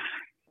so like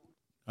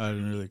I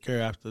didn't really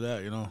care after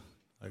that, you know.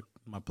 Like,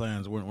 my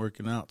plans weren't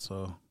working out, so I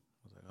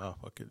was like, oh,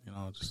 fuck it, you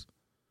know, just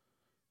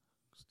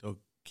still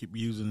keep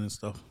using and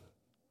stuff.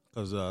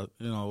 Because,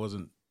 you know, it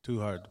wasn't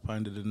too hard to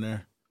find it in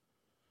there.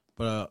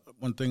 But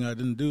one thing I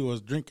didn't do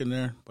was drink in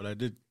there, but I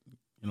did,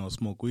 you know,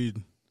 smoke weed.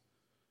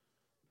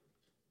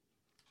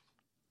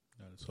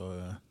 And so,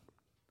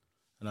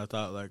 and I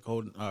thought, like,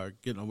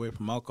 getting away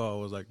from alcohol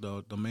was, like,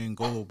 the main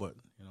goal, but,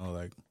 you know,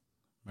 like,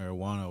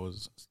 marijuana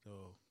was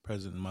still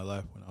present in my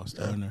life when I was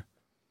still in there.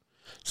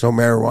 So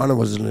marijuana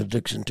was an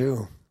addiction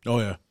too. Oh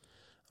yeah.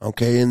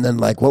 Okay, and then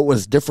like, what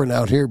was different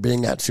out here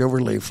being at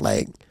Silverleaf?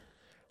 Like,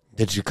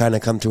 did you kind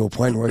of come to a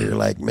point where you're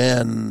like,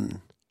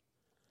 man,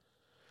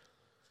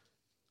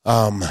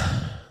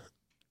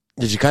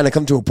 did you kind of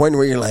come to a point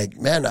where you're like,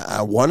 man,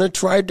 I want to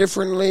try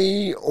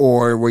differently,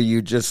 or were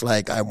you just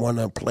like, I want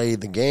to play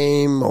the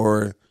game,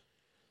 or,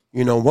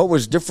 you know, what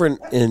was different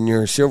in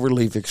your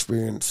Silverleaf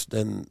experience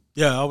than?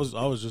 Yeah, I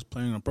was just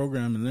playing a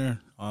program in there.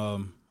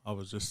 I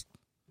was just,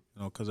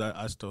 you know, because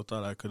I still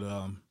thought I could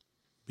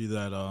be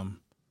that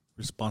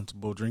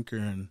responsible drinker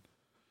and,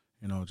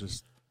 you know,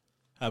 just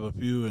have a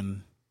few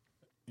and,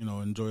 you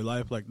know, enjoy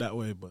life like that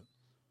way. But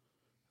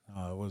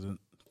it wasn't,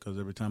 because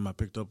every time I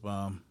picked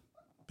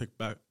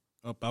back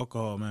up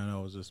alcohol, man, I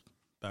was just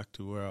back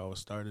to where I was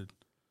started.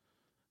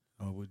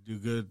 Would do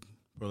good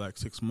for like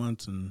 6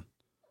 months, and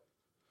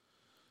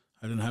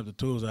I didn't have the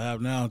tools I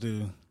have now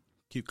to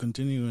keep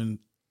continuing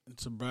in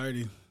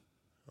sobriety.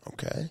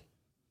 Okay.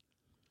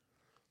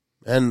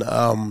 And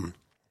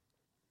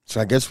so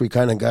I guess we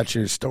kind of got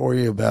your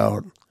story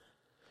about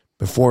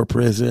before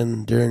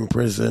prison, during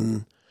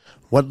prison.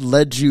 What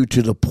led you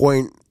to the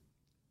point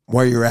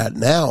where you're at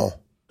now?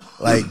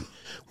 Like,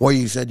 where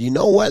you said, you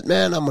know what,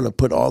 man, I'm going to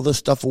put all this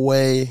stuff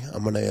away.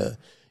 I'm going to,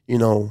 you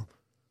know,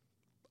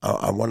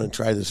 I want to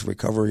try this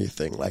recovery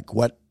thing. Like,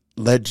 what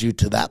led you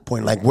to that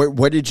point? Like, what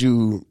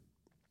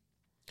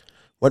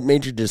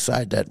made you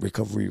decide that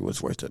recovery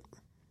was worth it?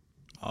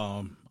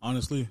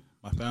 Honestly,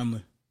 my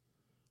family.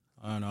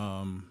 And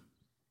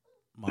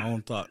my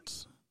own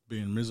thoughts,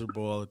 being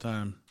miserable all the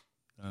time,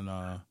 and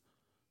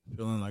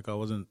feeling like I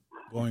wasn't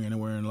going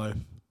anywhere in life,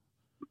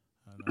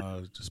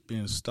 and just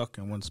being stuck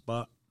in one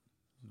spot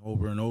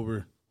over and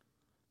over.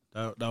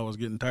 That was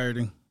getting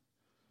tiring.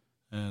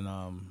 And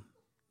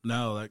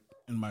now, like,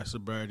 in my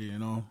sobriety, you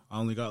know, I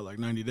only got like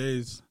 90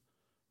 days,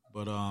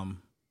 but a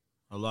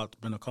lot's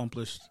been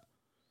accomplished.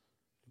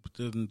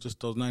 Within just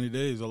those 90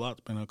 days, a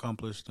lot's been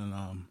accomplished, and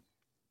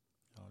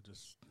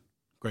just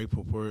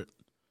grateful for it.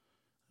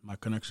 My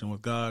connection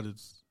with God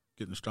is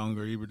getting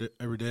stronger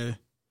every day.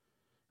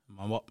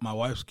 My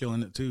wife's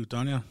killing it too,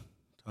 Tanya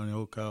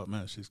Oakout,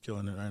 man, she's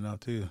killing it right now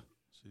too.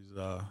 She's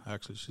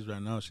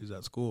she's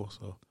at school,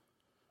 so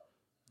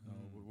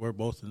we're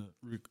both in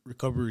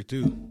recovery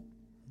too.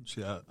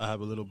 I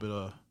have a little bit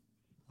of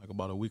like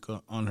about a week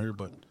on her,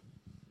 but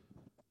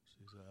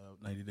she's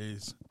 90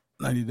 days.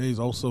 90 days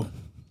also.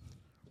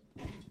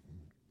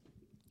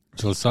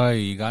 Josiah,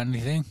 you got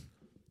anything?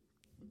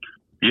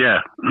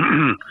 Yeah.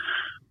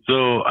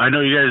 So I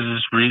know you guys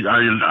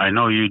I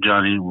know you,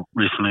 Johnny,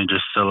 recently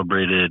just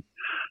celebrated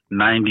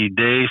 90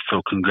 days.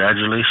 So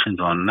congratulations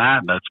on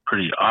that. That's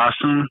pretty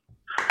awesome.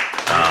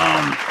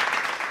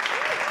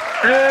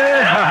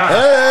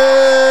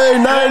 Hey,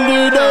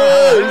 90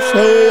 days.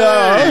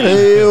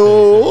 Hey,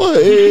 oh,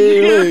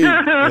 hey.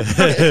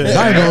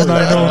 90.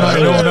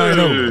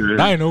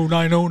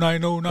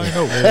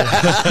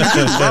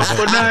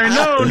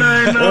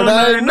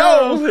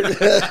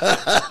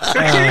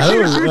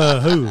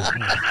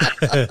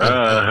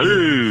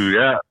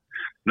 Yeah.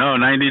 No,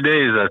 90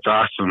 days. That's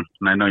awesome.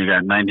 And I know you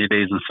got 90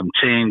 days and some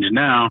change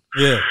now.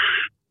 Yeah.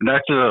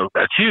 That's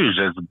huge.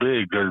 That's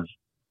big because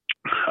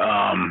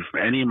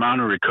any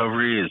amount of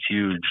recovery is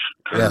huge.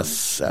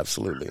 Yes,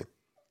 absolutely.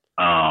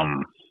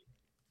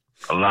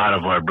 A lot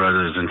of our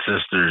brothers and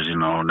sisters,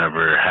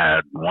 never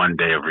had one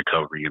day of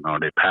recovery.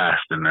 They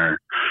passed in their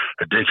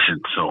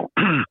addiction. So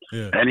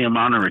any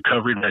amount of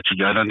recovery that you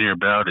got under your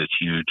belt is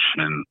huge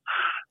and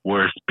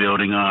worth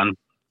building on.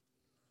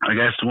 I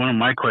guess one of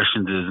my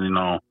questions is,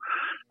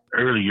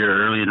 early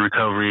in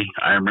recovery,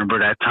 I remember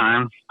that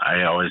time.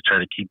 I always try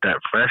to keep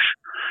that fresh.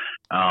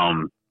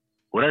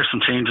 What are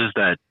some changes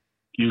that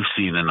you've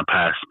seen in the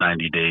past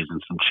 90 days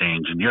and some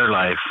change in your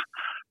life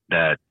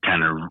that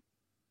kind of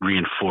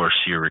reinforce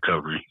your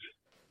recovery?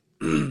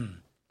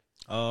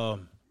 The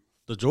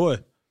joy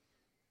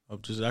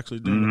of just actually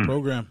doing the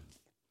program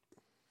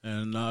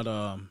and not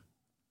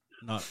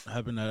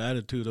having that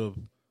attitude of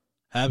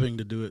having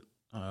to do it.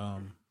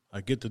 I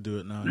get to do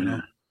it now,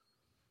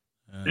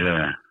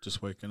 And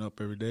just waking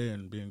up every day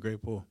and being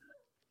grateful.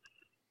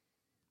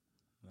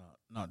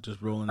 Not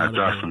just rolling that's out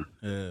of awesome.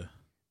 bed.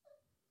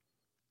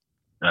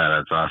 Yeah,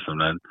 that's awesome.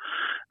 Then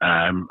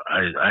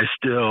I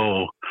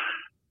still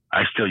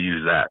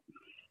use that,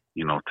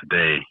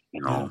 today,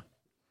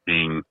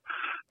 being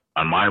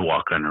on my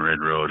walk on the red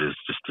road is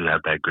just to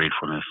have that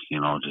gratefulness,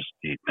 just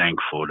be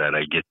thankful that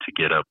I get to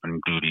get up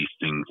and do these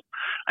things.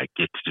 I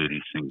get to do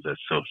these things.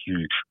 That's so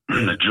huge.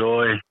 The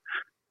joy,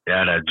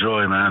 that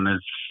joy, man,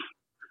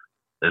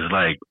 it's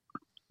like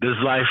this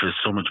life is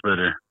so much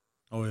better.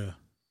 Oh yeah.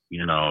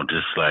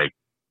 Just like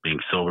being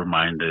sober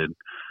minded,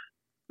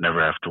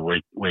 never have to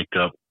wake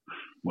up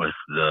with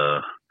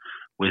the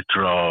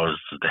withdrawals,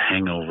 the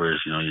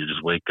hangovers. You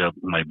just wake up,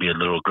 might be a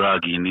little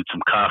groggy, you need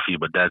some coffee,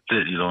 but that's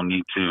it. You don't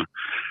need to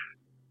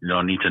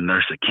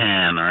nurse a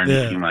can or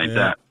anything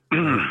that.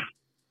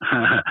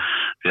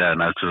 Yeah,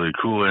 and that's really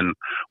cool. And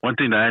one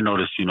thing that I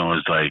noticed,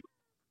 is like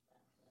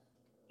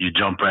you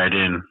jump right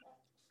in,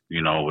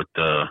 with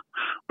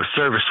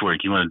service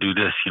work. You want to do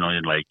this,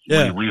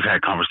 we've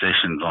had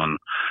conversations on.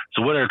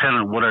 So what are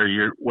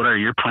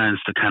your plans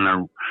to kind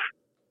of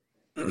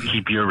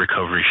keep your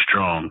recovery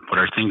strong? What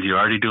are things you're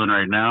already doing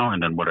right now,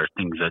 and then what are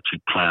things that you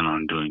plan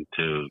on doing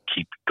to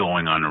keep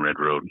going on the red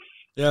road?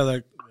 Yeah,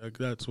 like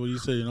that's what you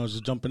say.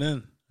 Just jumping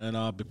in.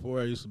 And before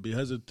I used to be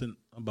hesitant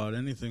about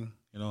anything.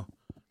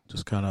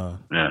 Just kind of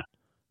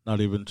not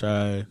even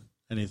try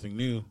anything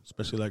new,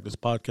 especially like this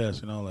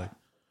podcast. Like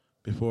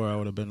before I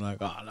would have been like,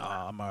 oh no,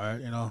 I'm all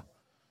right.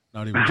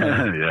 Not even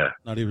trying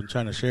not even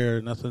trying to share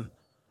nothing.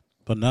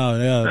 But now,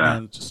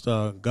 man, just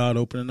God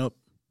opening up,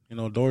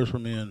 doors for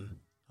me and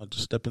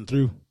just stepping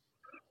through.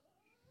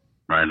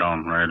 Right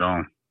on.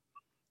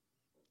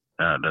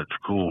 Yeah, that's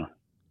cool.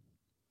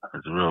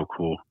 That's real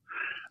cool.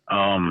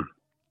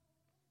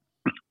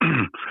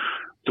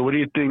 So what do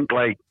you think,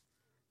 like,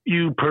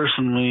 you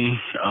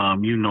personally,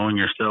 you knowing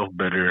yourself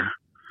better,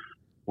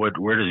 where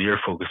does your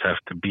focus have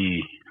to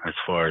be as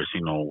far as,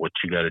 what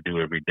you got to do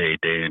every day,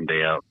 day in,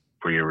 day out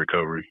for your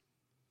recovery?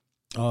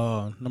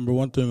 Number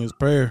one thing is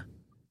prayer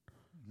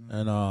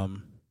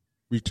and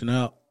reaching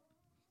out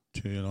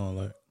to,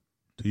 like,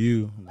 to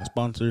you, my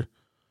sponsor,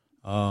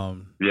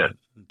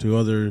 to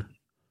other,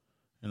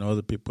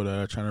 other people that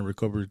are trying to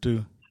recover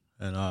too.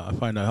 And I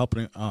find that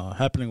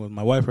happening with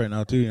my wife right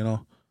now too,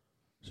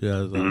 She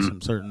has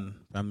some certain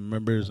family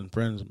members and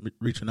friends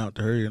reaching out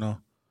to her,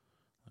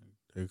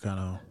 They kind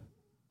of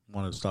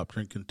want to stop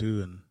drinking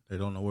too, and they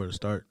don't know where to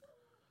start.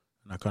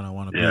 And I kind of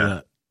want to be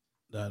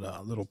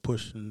that little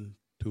push to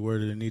where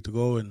they need to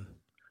go, and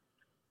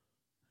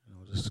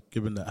just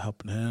giving that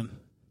helping hand.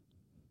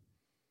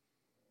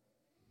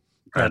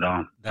 Right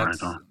on.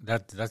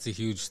 That's a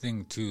huge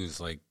thing too. Is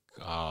like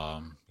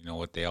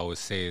what they always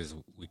say is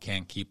we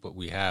can't keep what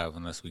we have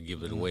unless we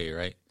give it away,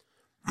 right?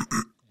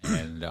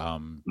 And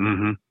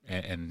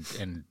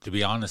and to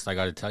be honest, I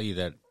got to tell you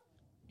that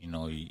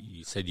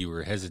you said you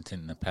were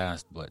hesitant in the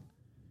past, but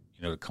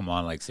to come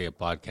on, like, say, a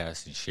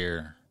podcast and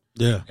share.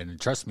 Yeah. And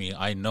trust me,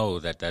 I know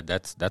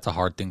that's a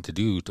hard thing to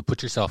do, to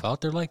put yourself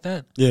out there like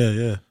that.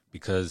 Yeah.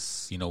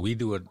 Because we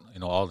do it,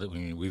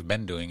 we've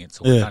been doing it,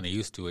 so we're kind of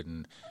used to it.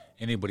 And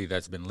anybody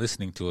that's been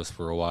listening to us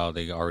for a while,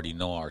 they already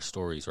know our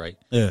stories, right?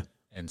 Yeah.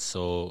 And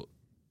so,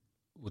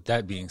 with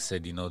that being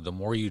said, the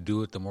more you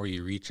do it, the more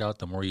you reach out,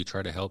 the more you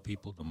try to help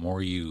people, the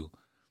more you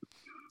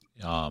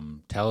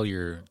tell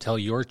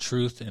your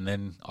truth, and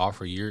then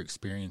offer your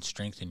experience,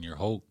 strength, and your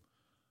hope.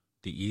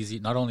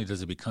 Not only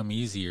does it become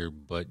easier,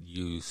 but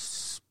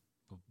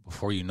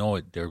before you know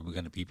it, there are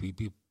going to be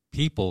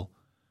people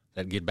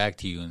that get back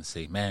to you and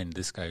say, "Man,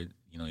 this guy,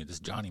 this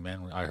Johnny,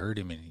 man, I heard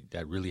him, and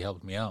that really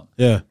helped me out.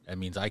 Yeah, that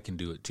means I can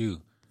do it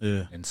too."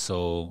 Yeah, and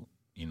so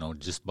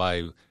just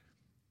by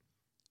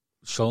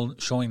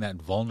showing that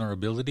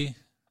vulnerability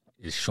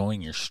is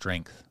showing your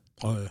strength.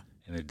 Oh yeah.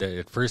 And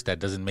at first, that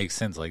doesn't make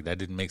sense. Like, that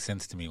didn't make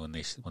sense to me when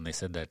they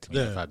said that to me.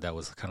 Yeah. I thought that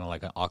was kind of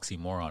like an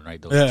oxymoron,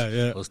 right?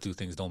 Those two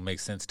things don't make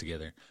sense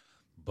together.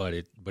 But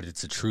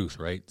it's the truth,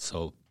 right?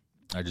 So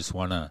I just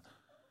want to,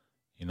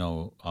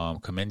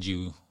 commend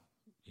you,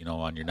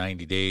 on your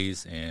 90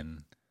 days,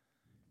 and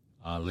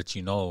let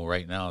you know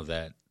right now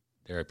that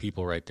there are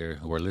people right there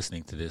who are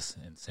listening to this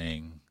and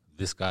saying,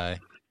 this guy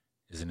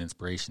is an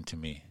inspiration to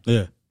me.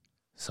 Yeah.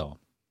 So.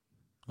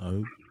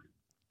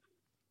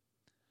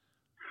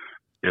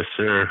 Yes,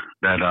 sir.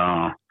 That,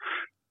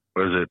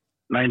 what is it?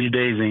 90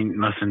 days ain't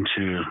nothing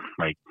to,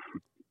 like,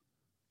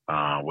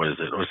 what is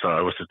it? What's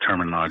the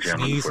terminology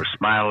I'm looking for?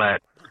 Smile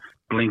at,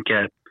 blink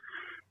at.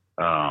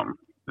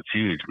 It's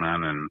huge,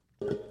 man. And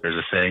there's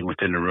a saying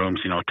within the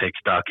rooms, take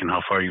stock in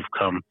how far you've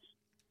come,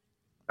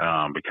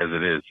 because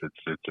it's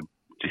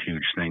a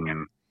huge thing.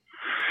 And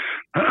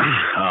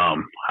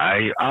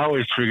I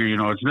always figure,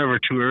 it's never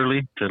too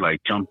early to, like,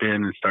 jump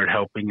in and start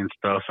helping and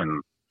stuff.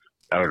 And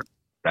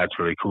that's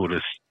really cool to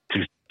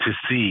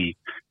see,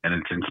 and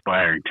it's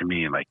inspiring to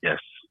me. Like, yes,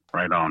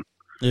 right on.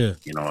 Yeah.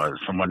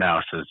 Someone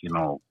else has,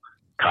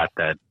 caught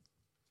that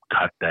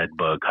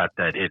bug, caught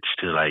that itch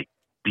to, like,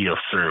 be of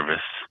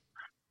service,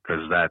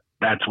 because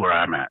that's where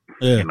I'm at.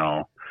 Yeah.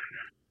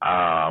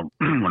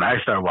 When I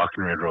started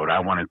walking Red Road,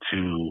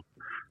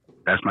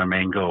 that's my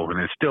main goal, and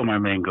it's still my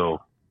main goal.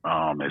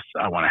 Is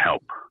I want to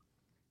help.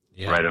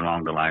 Yeah. Right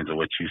along the lines of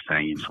what you're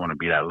saying. You just want to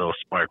be that little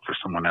spark for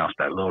someone else,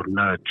 that little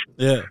nudge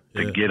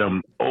to get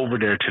them over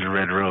there to the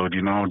Red Road,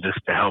 just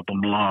to help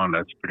them along.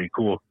 That's pretty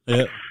cool.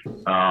 Yeah.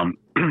 I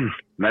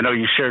know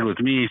you shared with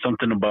me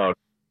something about,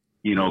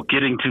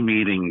 getting to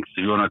meetings.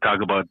 You want to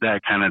talk about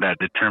that, kind of that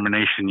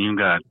determination you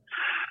got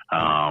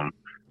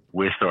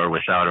with or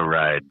without a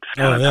ride.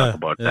 Talk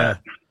about that.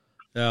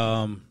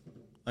 Yeah.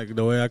 Like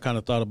the way I kind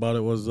of thought about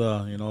it was,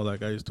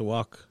 like I used to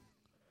walk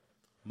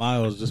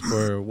miles just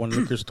for one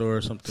liquor store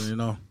or something,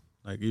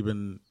 like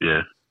even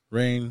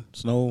rain,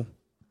 snow,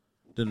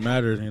 didn't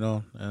matter,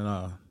 and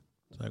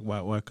it's like,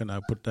 why couldn't I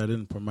put that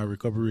in for my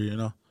recovery,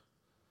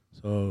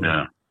 So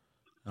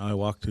I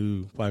walk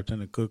to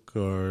 510 and Cook,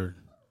 or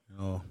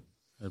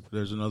if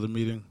there's another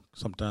meeting,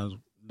 sometimes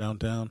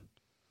downtown.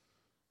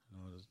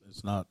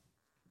 It's not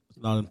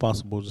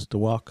impossible just to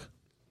walk.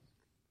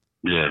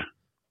 Yeah,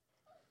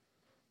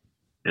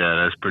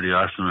 that's pretty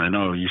awesome. I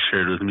know you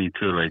shared with me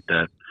too, like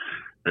that.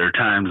 There are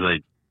times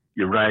like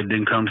your ride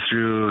didn't come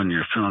through and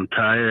you're feeling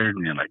tired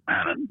and you're like,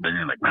 man,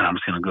 I'm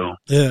just going to go.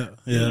 Yeah.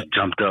 You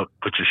jumped up,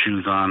 put your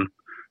shoes on,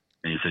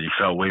 and you said you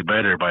felt way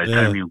better by the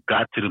time you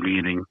got to the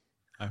meeting.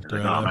 After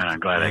like, oh man, I'm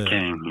glad I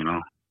came,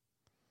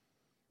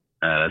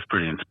 That's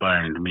pretty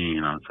inspiring to me,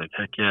 It's like,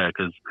 heck yeah,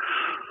 because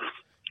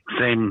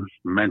same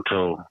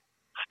mental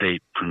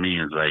state for me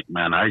is like,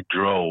 man, I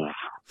drove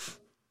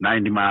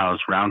 90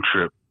 miles round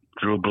trip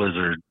through a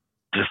blizzard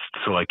just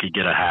so I could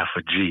get a half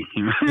a G.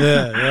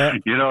 Yeah.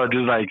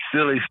 Just like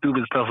silly,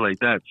 stupid stuff like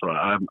that. So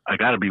I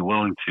got to be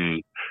willing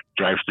to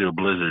drive through a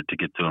blizzard to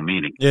get to a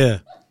meeting.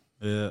 Yeah.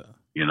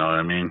 You know what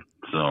I mean?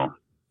 So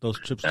those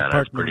trips to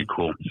that's pretty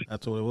cool.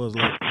 That's what it was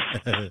like.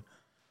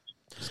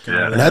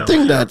 And I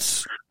think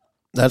that's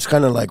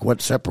kind of like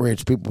what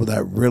separates people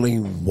that really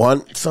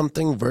want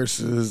something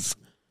versus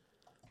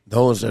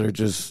those that are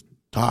just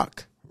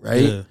talk,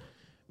 right? Yeah.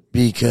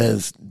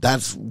 Because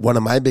that's one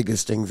of my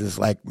biggest things is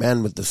like,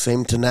 man, with the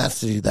same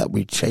tenacity that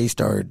we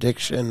chased our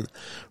addiction,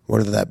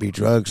 whether that be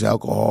drugs,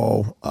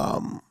 alcohol,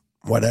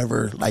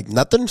 whatever, like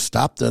nothing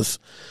stopped us.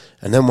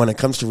 And then when it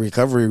comes to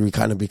recovery, we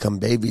kind of become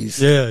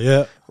babies.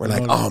 Yeah. We're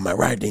like, oh, my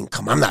ride didn't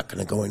come. I'm not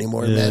going to go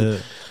anymore, man.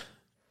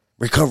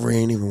 Recovery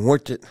ain't even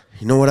worth it.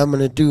 You know what I'm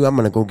going to do? I'm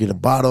going to go get a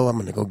bottle. I'm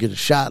going to go get a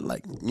shot.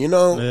 Like,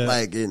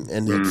 like,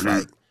 and it's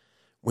like,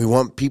 we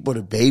want people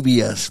to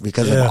baby us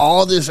because of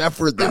all this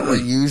effort that we're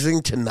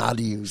using to not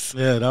use.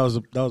 Yeah, that was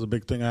a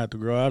big thing I had to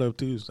grow out of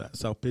too.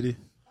 Self-pity.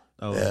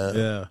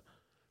 But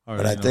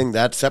I think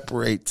that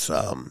separates.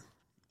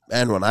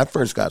 Man, when I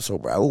first got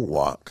sober, I would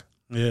walk.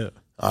 Yeah.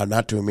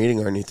 Not to a meeting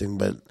or anything,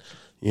 but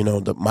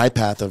my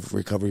path of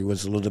recovery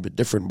was a little bit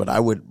different. But I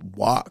would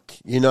walk.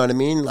 You know what I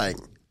mean? Like,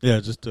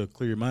 just to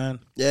clear your mind.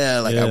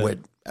 Yeah, like I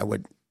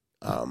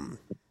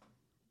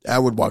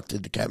would walk to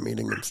the camp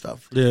meeting and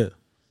stuff. Yeah.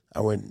 I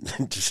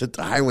went just hit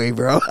the highway,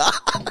 bro.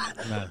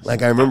 Nice.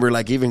 Like I remember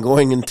like even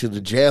going into the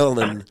jail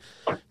and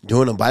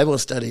doing a Bible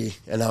study,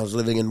 and I was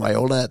living in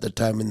Wyola at the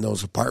time in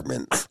those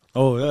apartments.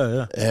 Oh,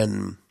 yeah.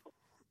 And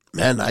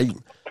man, I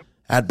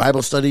had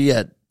Bible study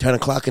at 10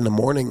 o'clock in the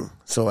morning.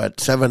 So at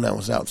 7 I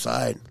was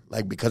outside,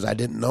 like because I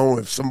didn't know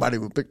if somebody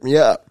would pick me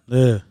up.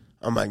 Yeah.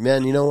 I'm like,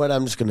 man, you know what?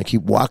 I'm just going to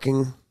keep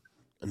walking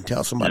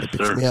until somebody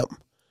picks me up.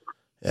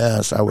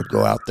 Yeah, so I would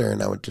go out there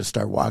and I would just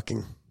start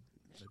walking.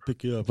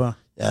 Pick you up, huh?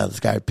 Yeah, this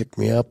guy picked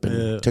me up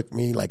and took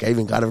me. Like, I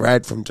even got a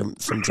ride from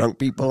some drunk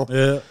people.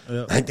 Yeah.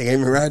 Like, they gave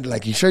me a ride.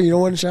 Like, you sure you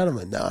don't want to shot him?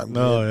 No, I'm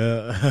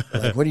good. Yeah.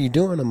 Like, what are you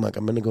doing? I'm like,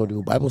 I'm going to go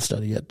do a Bible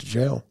study at the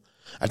jail.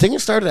 I think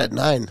it started at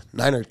 9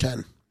 or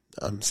 10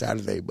 on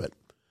Saturday, but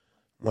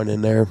went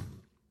in there,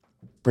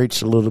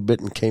 preached a little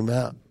bit and came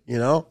out, you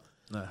know?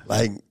 Nah.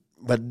 Like,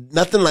 but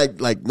nothing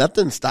like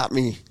nothing stopped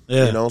me,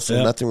 you know?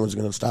 So nothing was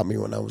going to stop me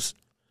when I was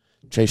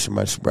chasing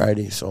my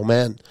sobriety. So,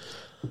 man,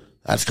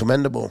 that's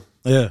commendable.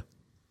 Yeah.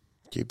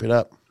 Keep it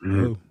up.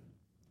 Mm-hmm.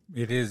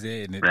 It is.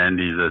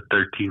 Randy's the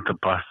 13th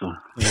apostle.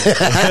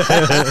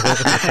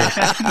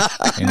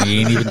 And he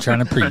ain't even trying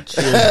to preach.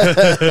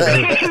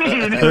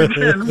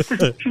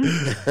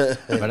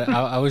 But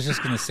I was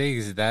just going to say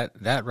is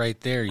that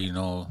right there, you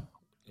know,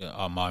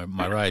 my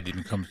ride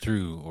didn't come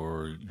through,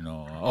 or, you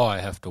know, I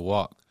have to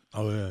walk.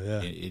 Oh,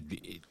 yeah.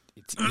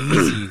 It's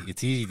easy.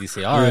 It's easy to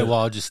say, all right, well,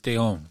 I'll just stay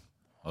home.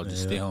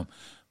 Stay home.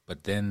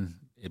 But then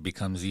it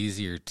becomes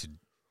easier to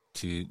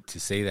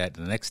say that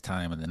the next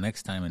time, and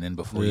then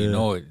before you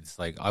know it, it's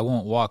like, I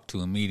won't walk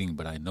to a meeting,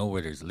 but I know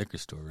where there's a liquor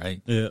store, right?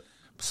 Yeah.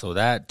 So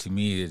that, to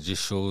me, it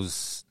just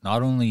shows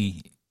not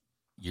only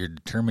your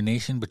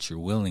determination, but your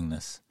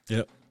willingness.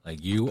 Yep.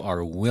 Like, you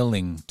are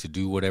willing to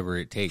do whatever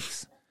it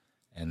takes.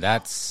 And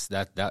that's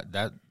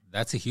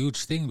a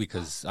huge thing,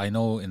 because I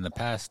know in the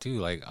past too,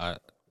 like,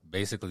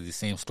 basically the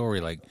same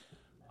story. Like,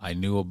 I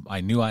knew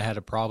I had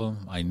a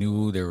problem. I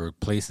knew there were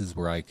places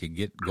where I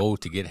could go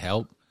to get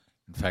help.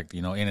 In fact,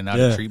 you know, in and out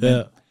of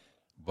treatment. Yeah.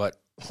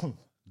 But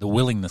the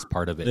willingness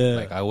part of it,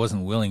 like, I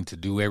wasn't willing to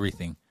do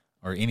everything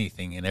or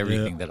anything and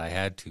everything that I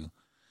had to.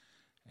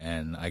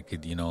 And I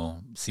could, you know,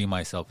 see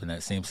myself in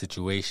that same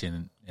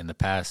situation in the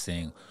past,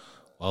 saying,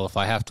 well, if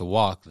I have to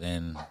walk,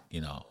 then,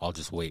 you know, I'll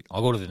just wait.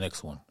 I'll go to the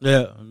next one.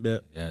 Yeah.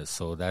 Yeah.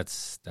 So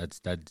that's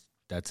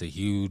a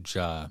huge,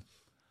 you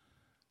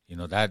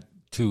know, that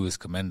too is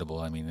commendable.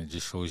 I mean, it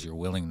just shows your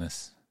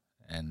willingness,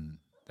 and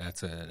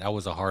that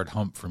was a hard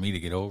hump for me to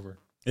get over.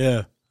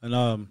 Yeah.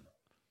 And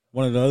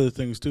one of the other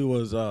things too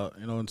was,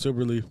 you know, in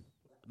Silverleaf,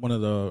 one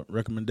of the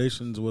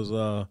recommendations was,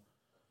 our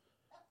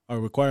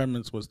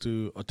requirements was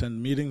to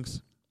attend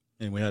meetings,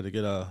 and we had to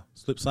get a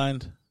slip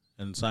signed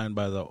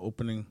by the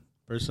opening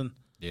person.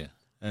 Yeah.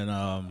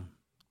 And,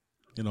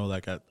 you know,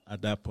 like at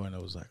that point, I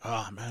was like,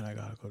 oh, man, I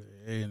got to go to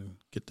AA and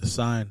get this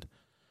signed.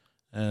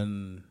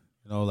 And,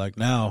 you know, like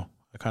now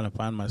I kind of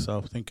find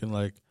myself thinking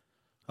like,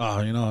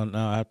 oh, you know,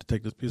 now I have to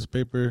take this piece of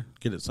paper,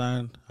 get it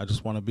signed. I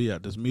just want to be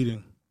at this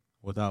meeting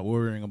without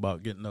worrying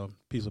about getting a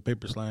piece of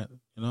paper signed,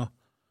 you know?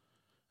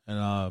 And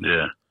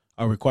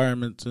our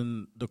requirements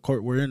in the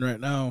court we're in right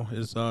now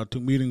is 2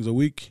 meetings a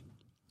week.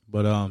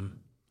 But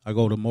I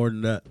go to more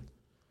than that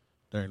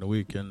during the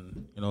week,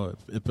 and, you know,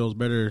 it feels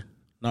better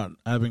not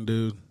having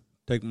to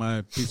take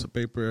my piece of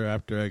paper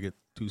after I get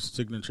 2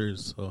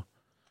 signatures. So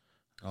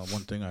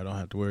one thing I don't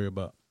have to worry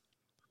about.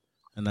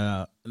 And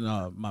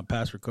my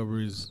past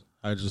recoveries,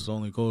 I just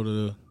only go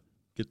to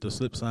get the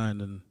slip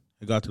signed, and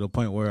it got to the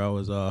point where I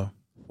was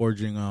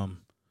forging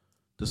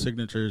the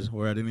signatures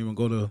where I didn't even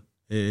go to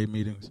AA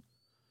meetings.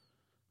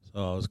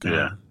 So I was kind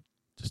of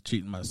just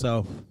cheating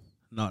myself,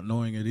 not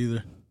knowing it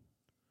either.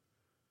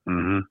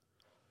 Mm-hmm.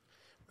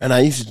 And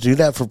I used to do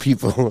that for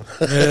people.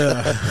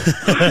 Yeah.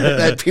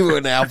 Like people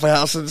in the Alpha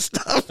House and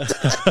stuff.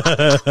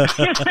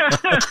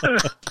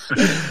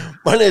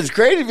 But it's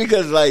crazy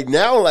because, like,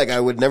 now, like, I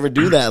would never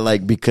do that,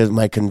 like, because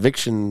my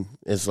conviction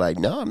is like,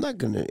 no, I'm not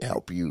going to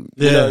help you.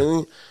 You know what I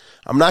mean?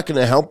 I'm not going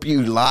to help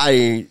you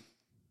lie,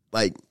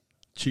 like.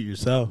 Cheat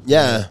yourself.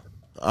 Yeah.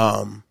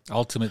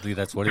 Ultimately,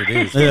 that's what it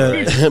is. Yeah.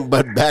 Right?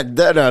 But back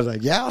then, I was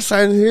like, yeah, I'll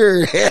sign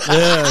here.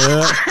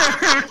 Yeah.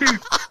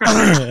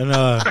 And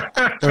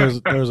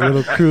there was a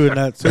little crew in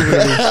that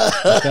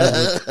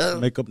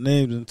Silverleaf, make up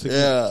names and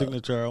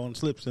signature our own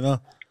slips, you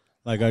know.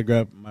 Like, I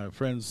grab my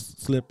friend's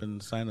slip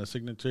and sign a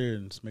signature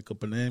and just make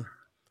up a name.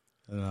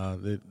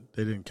 And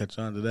they didn't catch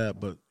on to that,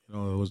 but, you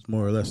know, it was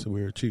more or less that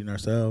we were cheating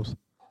ourselves.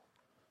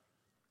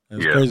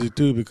 And it's crazy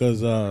too,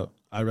 because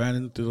I ran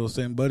into those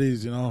same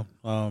buddies, you know,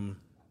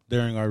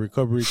 during our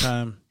recovery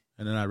time,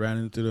 and then I ran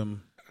into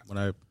them when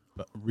I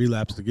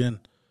relapsed again.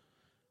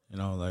 You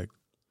know, like,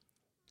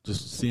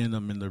 just seeing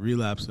them in the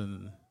relapse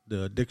and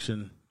the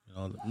addiction, you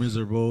know,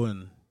 miserable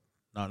and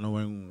not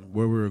knowing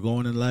where we were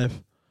going in life.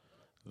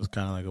 It was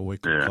kind of like a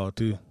wake-up call,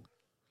 too.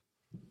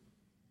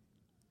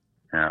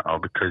 Yeah, all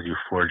because you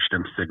forged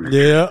them signatures.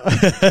 Yeah.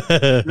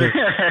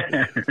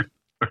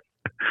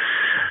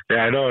 Yeah,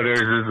 I know.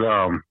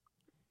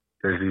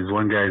 There's these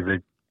one guys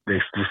that they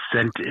just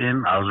sent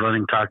in. I was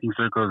running Talking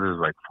Circles. It was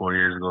like 4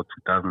 years ago,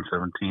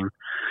 2017.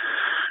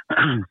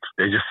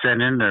 They just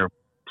sent in their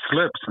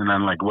slips, and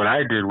then, like, what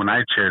I did when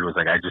I chaired was,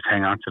 like, I just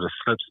hang on to the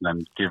slips and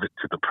then give it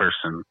to the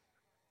person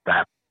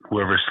that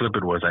whoever slip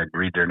it was, I'd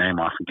read their name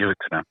off and give it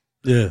to them.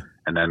 Yeah.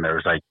 And then there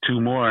was like 2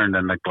 more, and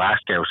then the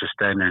last guy was just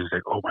standing there and he's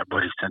like, oh, my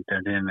buddy sent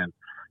that in, and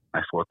I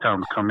said, well, tell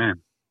him to come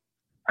in.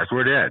 I said,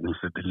 where they at? And he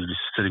said, he's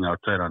just sitting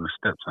outside on the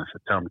steps. And I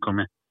said, tell him to come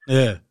in.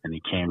 Yeah. And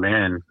he came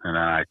in, and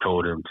I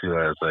told him to,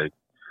 I was like,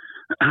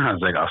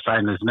 I'll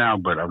sign this now,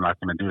 but I'm not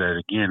going to do that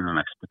again.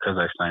 And because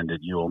I signed it,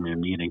 you owe me a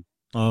meeting.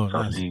 Oh, so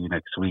nice. I'll see you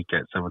next week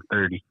at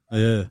 7:30.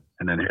 Yeah.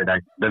 And then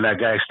that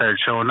guy started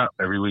showing up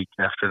every week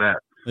after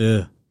that.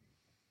 Yeah.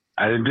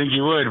 I didn't think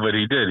he would, but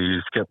he did. He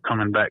just kept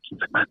coming back. He's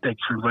like, man,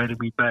 thanks for inviting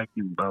me back,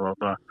 and blah, blah,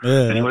 blah.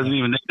 Yeah. And he wasn't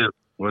even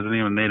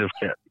native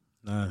cat.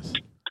 Nice.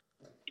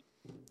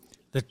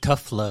 The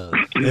tough love.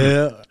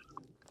 Yeah.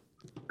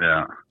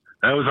 Yeah.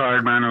 That was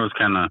hard, man. It was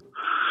kind of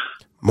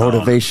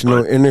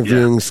motivational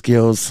interviewing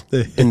skills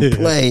in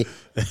play.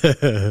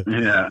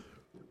 Yeah.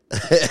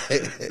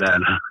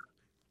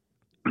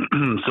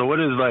 So what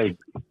is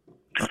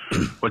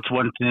what's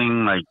one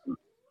thing I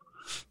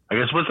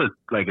guess what's a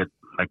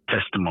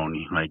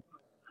testimony? Like,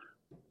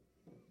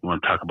 you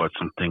want to talk about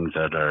some things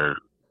that are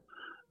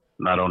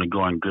not only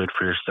going good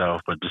for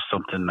yourself, but just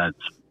something that's,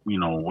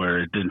 where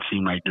it didn't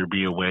seem like there'd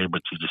be a way,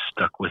 but you just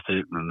stuck with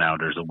it, and now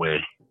there's a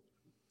way.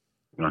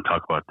 You want to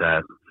talk about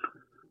that?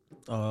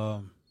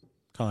 Kind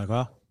of like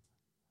how?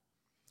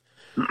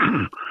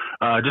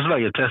 Just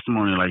like a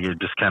testimony, like it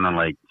just kind of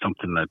like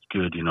something that's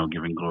good,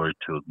 giving glory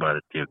to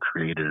the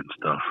Creator and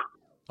stuff.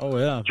 Oh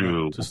yeah,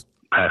 through just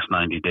past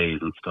 90 days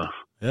and stuff.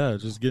 Yeah,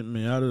 just getting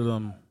me out of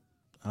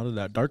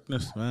that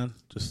darkness, man.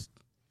 Just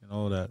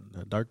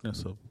that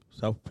darkness of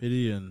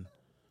self-pity and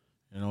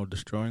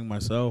destroying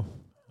myself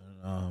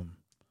and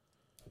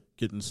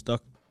getting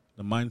stuck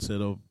in the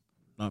mindset of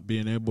not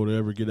being able to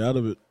ever get out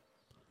of it,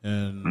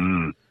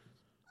 and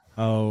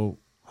how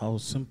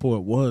simple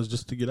it was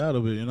just to get out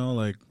of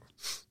it.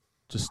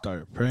 Just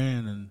start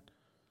praying and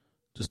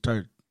just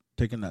start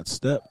taking that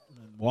step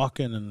and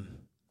walking and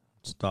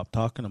stop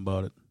talking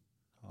about it.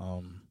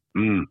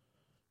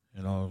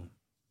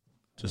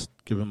 Just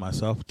giving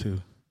myself to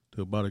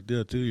Barak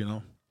too,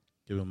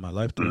 giving my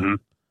life to him.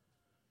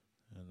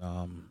 And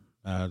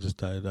I just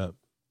tell you that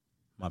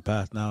my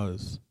path now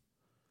is,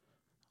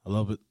 I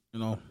love it.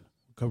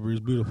 Recovery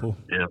is beautiful.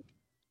 Yeah.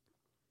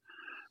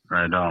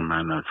 Right on,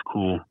 man. That's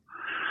cool.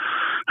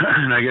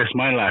 And I guess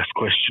my last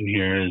question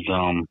here is,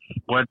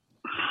 what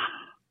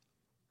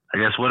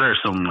are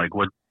some,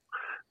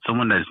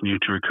 someone that's new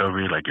to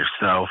recovery, like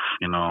yourself,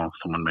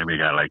 someone maybe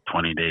got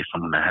 20 days,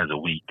 someone that has a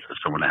week, or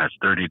someone that has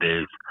 30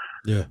 days.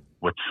 Yeah.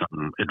 What's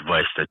some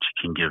advice that you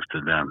can give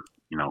to them?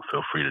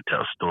 Feel free to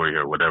tell a story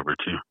or whatever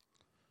too.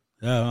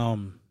 Yeah.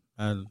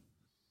 And,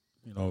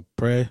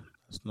 pray.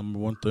 That's number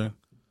one thing.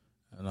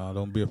 And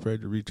don't be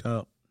afraid to reach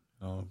out.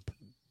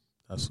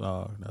 That's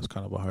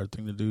kind of a hard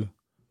thing to do.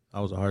 That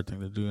was a hard thing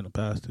to do in the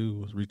past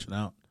too, was reaching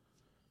out,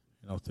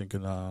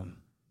 thinking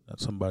that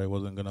somebody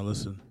wasn't going to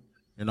listen.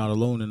 You're not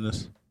alone in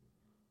this.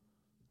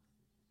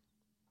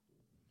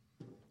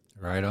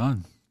 Right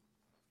on.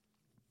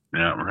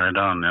 Yeah, right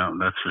on. Yeah,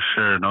 that's for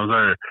sure. Those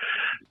are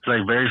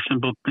very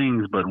simple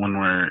things, but when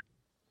we're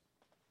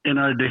in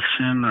our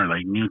addiction or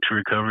new to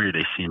recovery,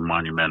 they seem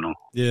monumental.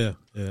 Yeah,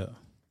 yeah.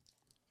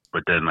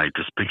 But then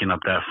just picking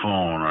up that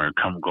phone or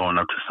going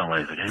up to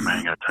somebody like, hey man,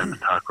 you got time to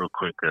talk real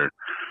quick, or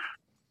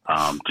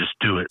just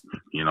do it.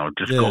 Go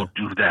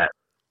do that.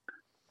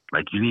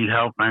 You need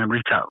help, man,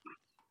 reach out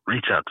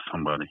to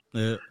somebody.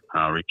 Yeah.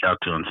 Reach out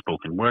to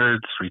Unspoken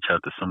Words, reach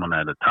out to someone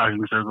at a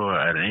talking circle,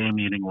 at an AA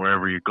meeting,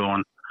 wherever you're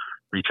going.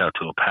 Reach out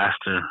to a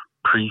pastor,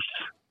 priest,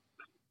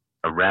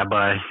 a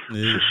rabbi.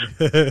 Yeah.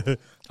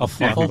 A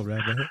fuffle.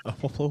 A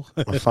fuffle.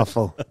 A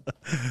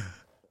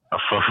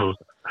fuffle.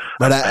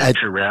 But a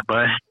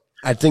rabbi.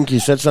 I think you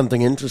said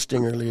something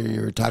interesting earlier.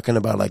 You were talking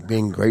about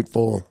being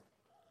grateful,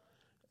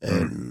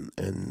 and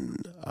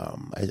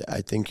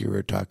I think you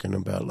were talking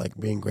about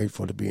being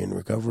grateful to be in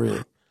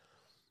recovery.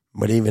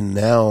 But even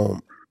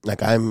now,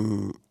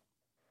 I'm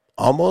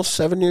almost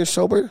 7 years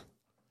sober.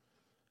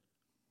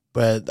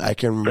 But I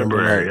can remember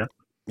February,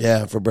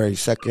 February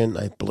 2nd,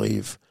 I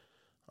believe.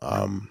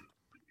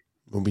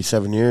 Will be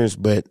 7 years.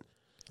 But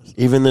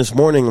even this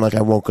morning,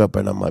 I woke up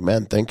and I'm like,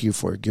 man, thank you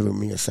for giving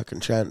me a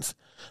second chance.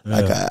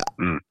 Yeah.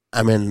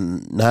 I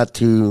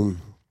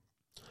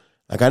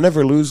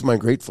never lose my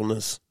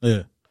gratefulness.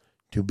 Yeah.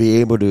 To be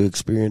able to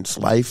experience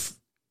life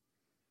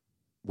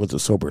with a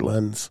sober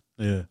lens.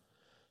 Yeah.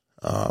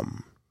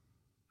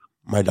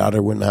 My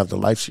daughter wouldn't have the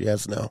life she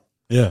has now.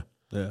 Yeah.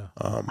 Yeah.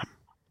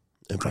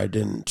 If I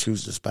didn't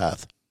choose this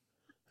path.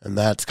 And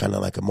that's kind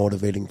of a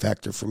motivating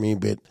factor for me.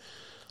 But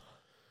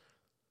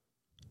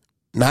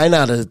 9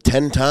 out of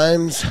 10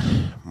 times,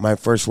 my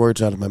first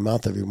words out of my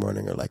mouth every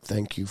morning are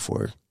thank you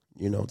for,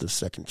 this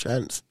second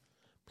chance.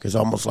 Because I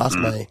almost lost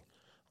my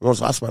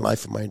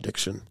life in my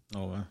addiction.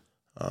 Oh, wow.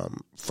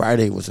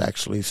 Friday was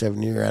actually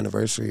 7-year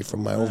anniversary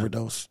from my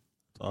overdose.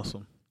 That's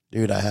awesome.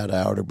 Dude, I had an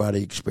outer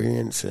body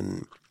experience,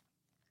 and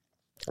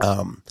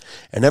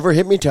it never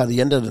hit me till the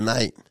end of the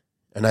night.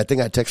 And I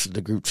think I texted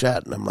the group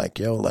chat, and I'm like,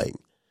 yo, this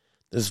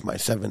is my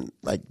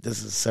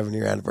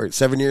 7-year anniversary.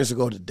 7 years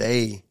ago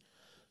today,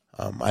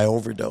 I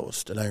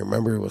overdosed, and I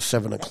remember it was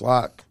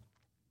 7:00,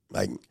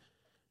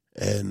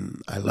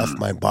 and I left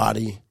my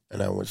body,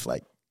 and I was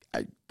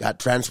got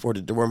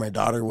transported to where my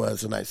daughter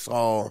was, and I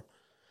saw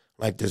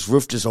like this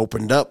roof just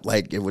opened up,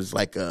 like it was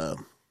like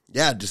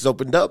it just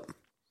opened up,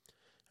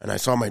 and I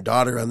saw my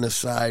daughter on this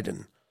side,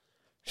 and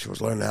she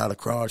was learning how to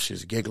crawl. She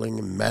was giggling,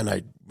 and man,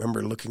 I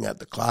remember looking at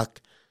the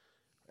clock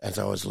as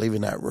I was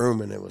leaving that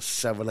room, and it was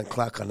 7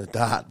 o'clock on the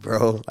dot,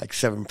 bro, like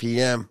 7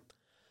 p.m.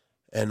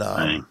 And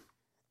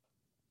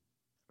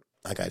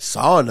like I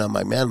saw it, and I'm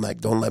like, man,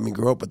 like don't let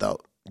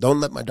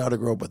my daughter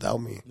grow up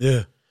without me.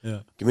 Yeah, yeah.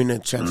 Give me a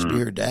chance to be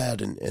her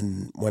dad.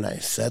 And when I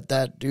said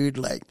that, dude,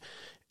 like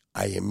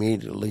I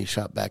immediately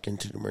shot back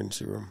into the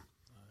emergency room,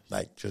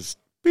 like just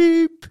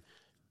beep,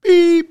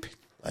 beep,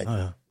 like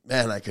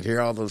man, I could hear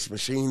all those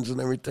machines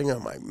and everything.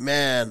 I'm like,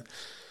 man.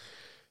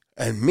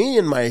 And me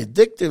in my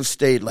addictive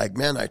state, like,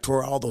 man, I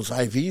tore all those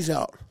IVs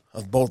out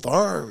of both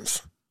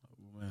arms.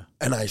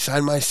 And I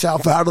signed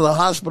myself out of the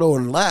hospital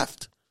and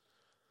left.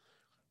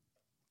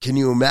 Can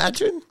you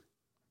imagine?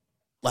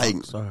 Like,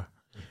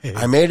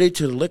 I made it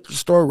to the liquor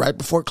store right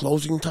before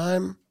closing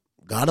time,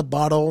 got a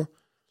bottle,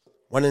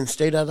 went and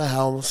stayed at the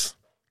house.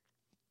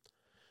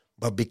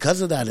 But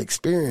because of that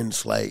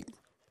experience, like,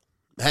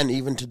 man,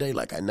 even today,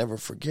 like, I never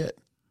forget.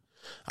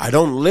 I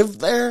don't live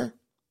there,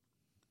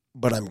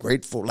 but I'm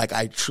grateful. Like,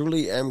 I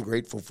truly am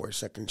grateful for a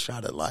second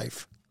shot at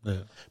life.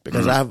 Yeah.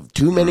 Because I have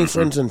too many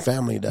friends and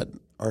family that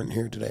aren't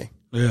here today.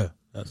 Yeah.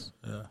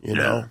 You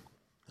know?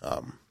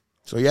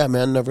 So, yeah,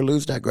 man, never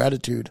lose that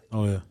gratitude.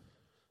 Oh, yeah.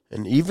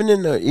 And even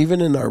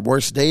in our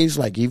worst days,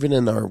 like even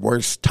in our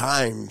worst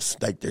times,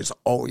 like there's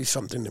always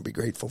something to be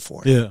grateful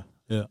for. Yeah,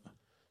 yeah.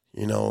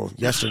 You know,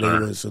 yesterday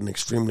was an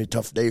extremely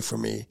tough day for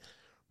me,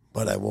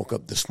 but I woke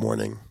up this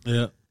morning.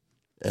 Yeah.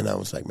 And I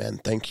was like, man,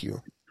 thank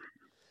you.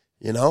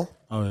 You know?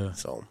 Oh, yeah.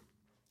 So,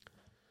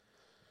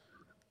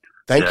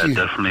 thank you.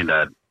 Definitely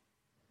that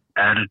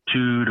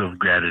attitude of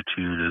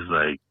gratitude is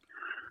like,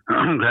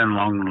 kind of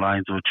along the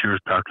lines of what you were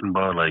talking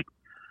about. Like,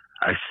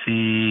 I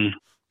see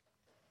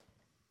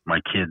my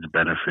kids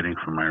benefiting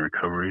from my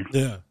recovery.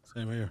 Yeah,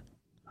 same here.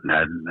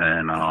 And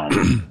man,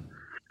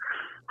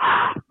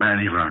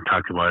 even when I'm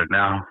talking about it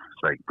now,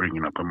 it's like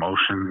bringing up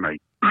emotion.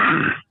 Like,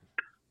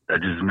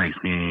 that just makes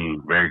me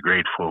very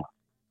grateful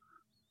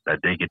that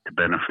they get to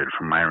benefit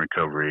from my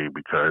recovery,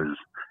 because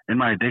in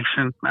my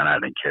addiction, man, I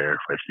didn't care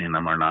if I seen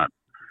them or not.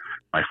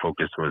 My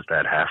focus was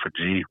that half a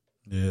G.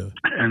 Yeah.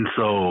 And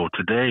so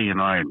today, you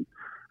know, I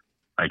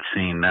like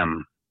seeing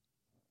them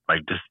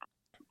like just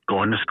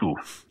going to school,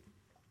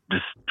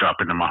 just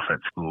dropping them off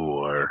at school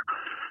or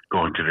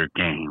going to their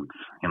games,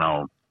 you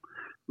know,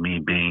 me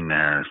being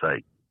there is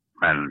like,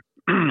 man,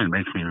 it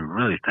makes me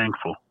really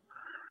thankful.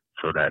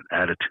 So that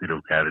attitude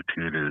of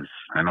gratitude is,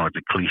 I know it's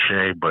a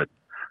cliche, but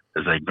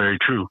it's like very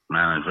true,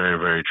 man. It's very,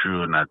 very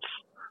true. And that's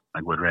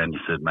like what Randy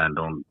said, man,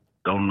 don't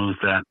lose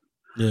that.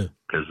 Yeah.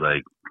 Cause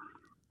like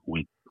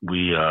we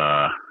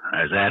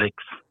as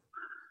addicts,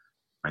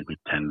 like we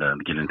tend to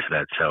get into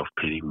that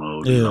self-pity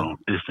mode, you know,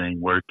 this ain't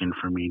working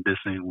for me,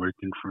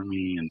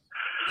 and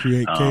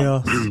create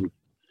chaos.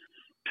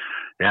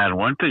 Yeah, and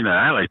one thing that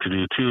I like to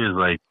do too is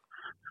like,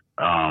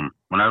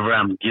 whenever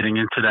I'm getting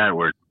into that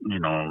where, you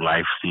know,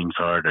 life seems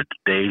hard or the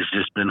day's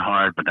just been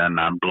hard, but then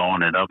I'm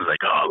blowing it up, it's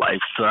like, oh,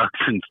 life sucks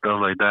and stuff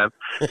like that,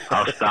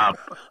 I'll stop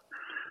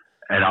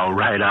and I'll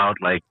write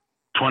out like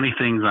 20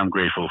 things I'm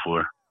grateful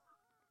for.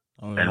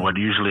 Oh, yeah. And what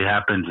usually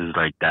happens is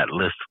like that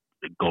list,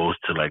 it goes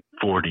to like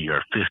 40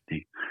 or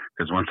 50.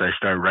 Because once I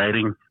start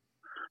writing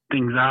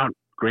things out,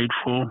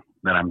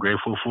 that I'm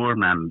grateful for,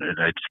 man,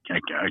 I just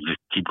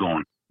keep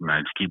going. And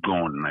I just keep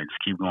going, and I just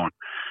keep going.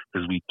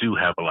 Because we do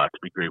have a lot to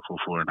be grateful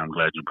for, and I'm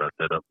glad you brought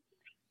that up.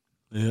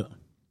 Yeah.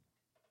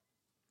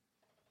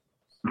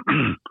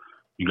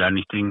 You got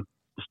anything,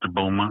 Mr.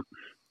 Beaumont?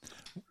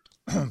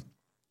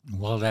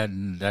 Well,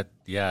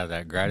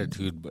 that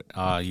gratitude, but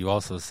you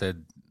also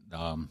said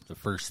the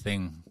first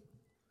thing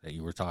that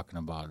you were talking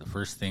about, the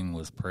first thing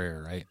was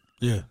prayer, right?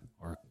 Yeah.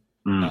 Or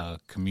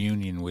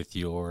communion with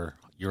your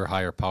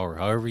higher power.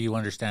 However you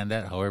understand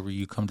that, however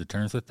you come to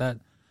terms with that,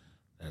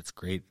 that's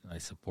great. I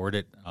support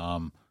it.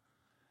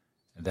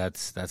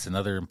 That's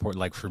another important,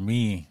 like for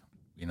me,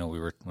 you know,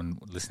 when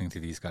listening to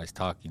these guys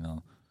talk, you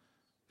know,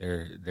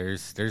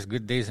 there's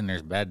good days and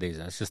there's bad days.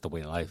 That's just the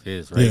way life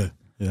is, right?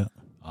 Yeah.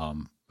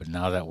 But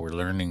now that we're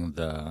learning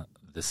the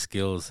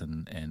skills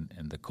and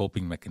the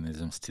coping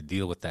mechanisms to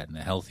deal with that in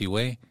a healthy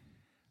way,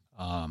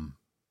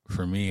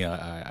 for me,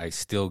 I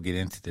still get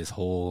into this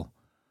whole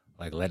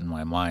like letting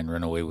my mind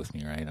run away with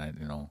me, right?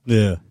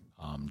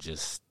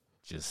 Just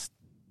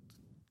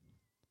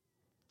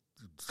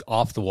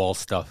off the wall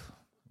stuff.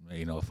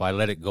 You know, if I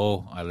let it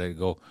go, I let it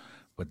go.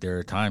 But there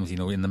are times, you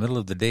know, in the middle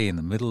of the day, in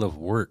the middle of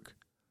work,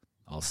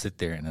 I'll sit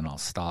there and then I'll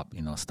stop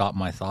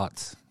my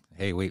thoughts.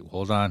 Hey, wait,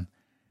 hold on.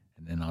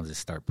 And then I'll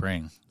just start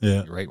praying.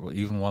 Yeah. Right.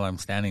 Even while I'm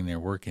standing there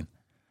working.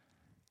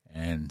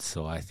 And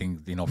so I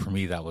think, you know, for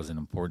me, that was an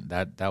important,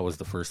 that was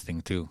the first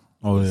thing too.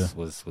 Was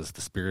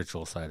the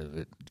spiritual side of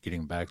it,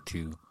 getting back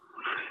to,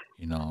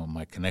 you know,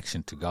 my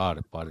connection to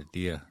God,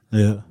 Padadia.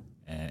 Yeah.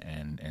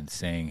 And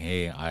saying,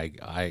 hey,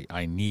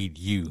 I need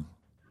you.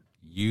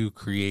 You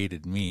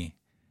created me.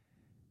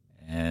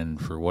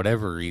 And for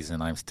whatever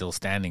reason, I'm still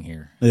standing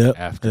here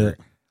after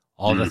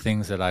all the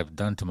things that I've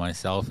done to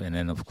myself, and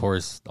then, of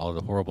course, all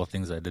the horrible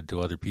things I did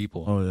to other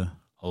people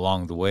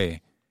along the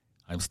way.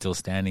 I'm still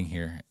standing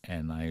here,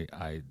 and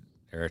I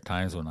there are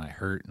times when I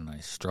hurt and I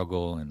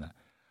struggle, and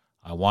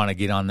I want to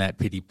get on that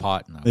pity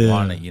pot, and I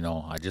want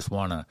to, I just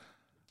want to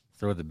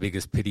throw the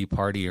biggest pity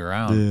party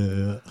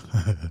around.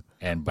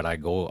 But I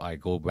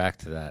go back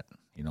to that.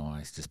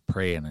 I just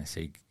pray and I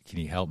say, can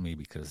you help me?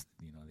 Because,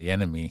 the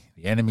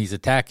enemy's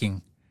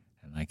attacking,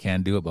 and I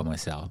can't do it by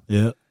myself.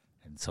 Yeah.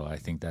 And so I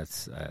think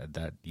that's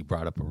that you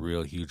brought up a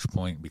real huge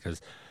point, because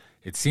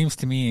it seems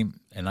to me,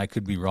 and I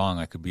could be wrong,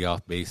 I could be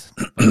off base,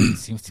 but it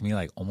seems to me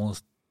like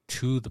almost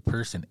to the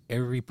person,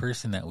 every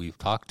person that we've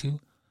talked to,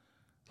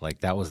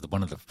 like that was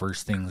one of the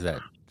first things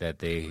that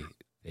they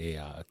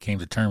came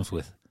to terms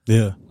with.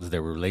 Yeah. Was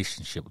their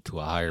relationship to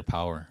a higher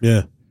power.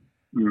 Yeah.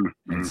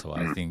 And so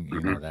I think,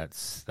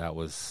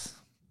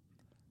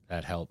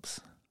 that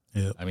helps.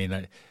 Yeah. I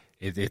mean,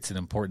 it's an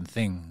important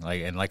thing.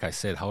 Like I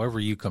said, however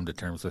you come to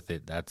terms with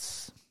it,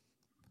 that's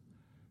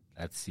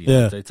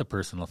it's a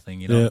personal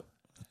thing, Yeah.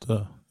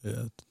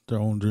 It's their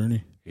own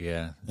journey.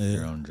 Yeah. It's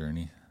their own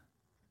journey.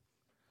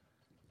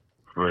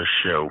 For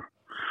sure.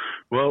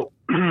 Well,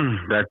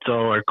 that's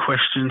all our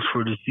questions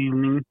for this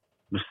evening.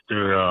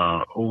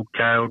 Mr. Old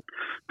Coyote,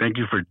 thank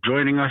you for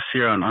joining us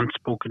here on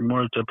Unspoken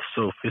Words,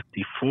 episode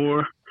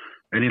 54.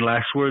 Any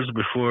last words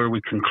before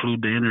we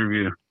conclude the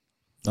interview?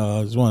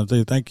 I just want to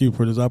say thank you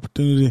for this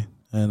opportunity,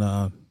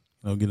 and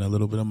getting a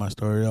little bit of my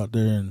story out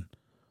there, and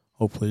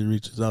hopefully it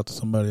reaches out to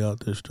somebody out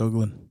there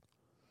struggling.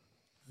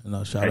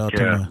 And shout out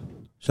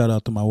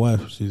to my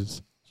wife.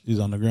 She's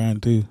on the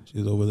grind too.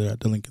 She's over there at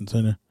the Lincoln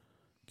Center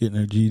getting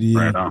her GD.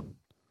 Right on.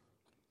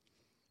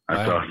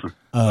 That's awesome.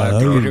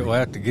 We'll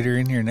have to get her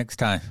in here next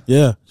time.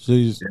 Yeah, once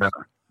you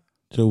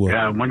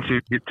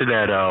get to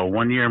that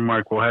 1 year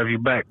mark, we'll have you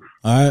back.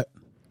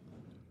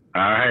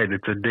 All right,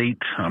 it's a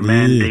date, a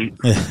mandate.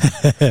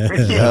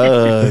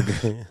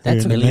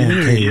 That's really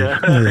weird. Yeah.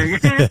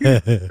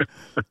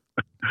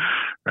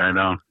 Right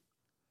on.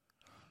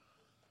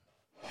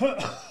 All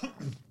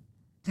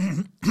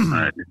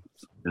right.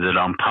 Is it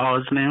on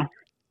pause now?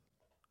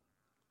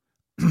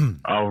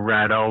 All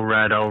right.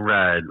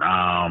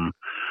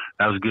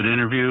 That was a good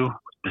interview,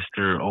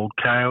 Mr. Old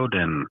Coyote,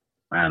 and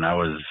I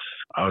was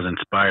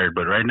inspired.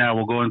 But right now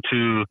we'll go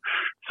into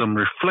some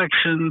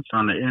reflections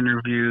on the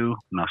interview,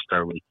 and I'll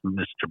start with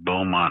Mr.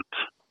 Beaumont.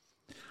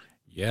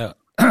 Yeah,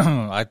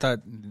 I thought,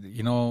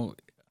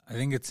 I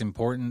think it's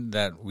important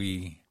that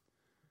we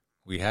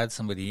had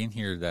somebody in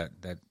here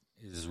that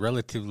is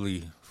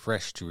relatively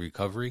fresh to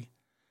recovery,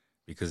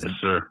 because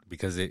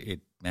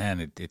it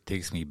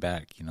takes me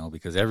back,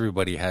 because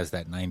everybody has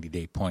that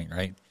 90-day point,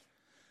 right?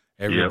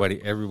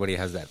 Everybody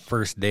has that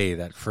first day,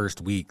 that first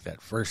week,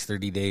 that first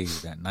 30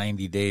 days, that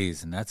 90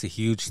 days, and that's a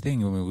huge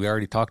thing. I mean, we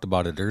already talked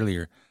about it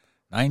earlier.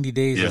 90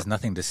 days is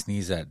nothing to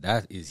sneeze at.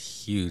 That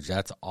is huge.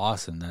 That's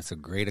awesome. That's a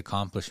great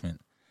accomplishment.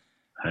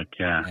 Heck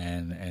yeah.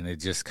 And it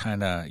just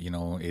kind of,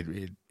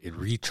 it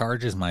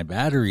recharges my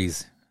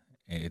batteries.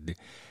 And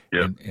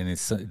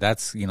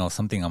that's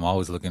something I'm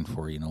always looking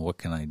for. What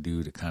can I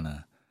do to kind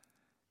of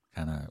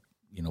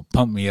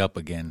pump me up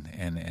again,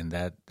 and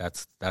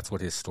that's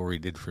what his story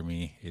did for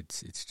me.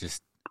 It's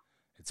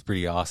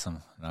pretty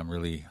awesome,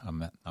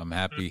 and I'm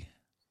happy.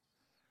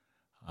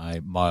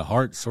 My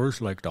heart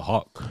soars like the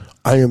hawk.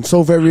 I am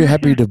so very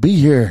happy to be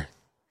here.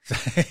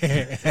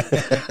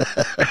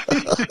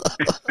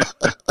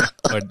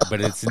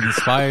 but it's an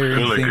inspiring I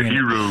feel like thing. A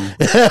hero.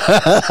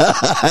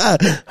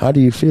 How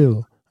do you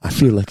feel? I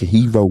feel like a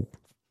hero.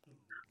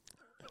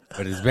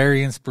 But it's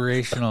very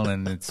inspirational,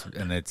 and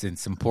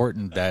it's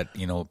important that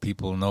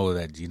people know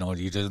that you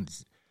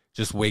don't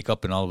just wake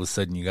up and all of a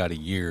sudden you got a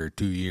year or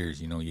 2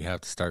 years. You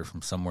have to start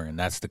from somewhere, and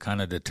that's the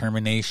kind of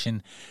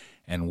determination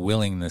and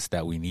willingness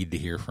that we need to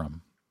hear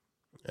from.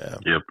 Yeah.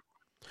 Yep.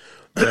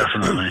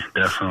 Definitely.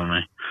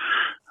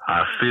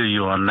 I feel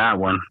you on that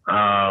one,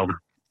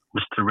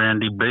 Mr.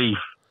 Randy Beef.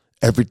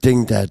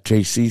 Everything that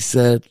JC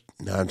said.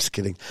 No, I'm just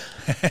kidding.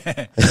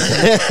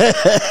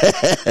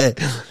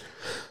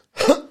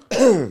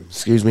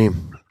 Excuse me.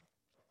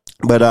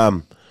 But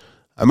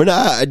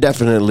I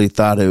definitely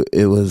thought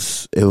it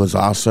was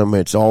awesome.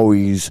 It's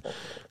always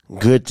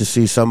good to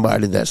see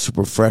somebody that's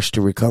super fresh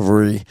to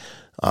recovery.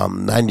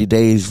 90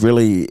 days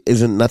really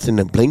isn't nothing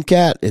to blink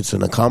at. It's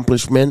an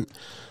accomplishment.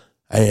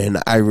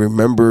 And I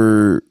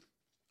remember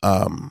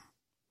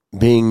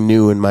being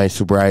new in my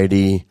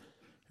sobriety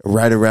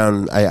right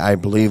around, I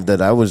believe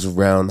that I was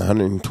around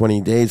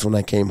 120 days when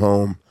I came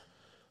home.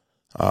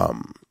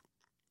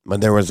 But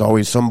there was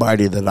always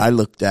somebody that I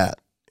looked at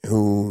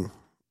who,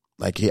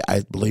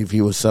 I believe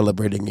he was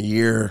celebrating a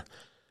year.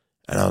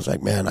 And I was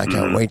like, man, I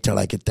can't wait till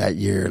I get that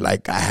year.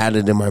 Like, I had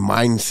it in my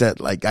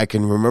mindset. Like, I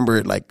can remember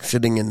it,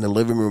 sitting in the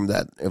living room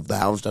of the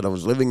house that I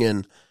was living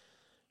in.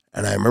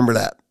 And I remember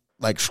that,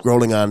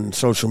 scrolling on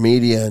social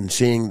media and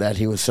seeing that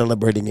he was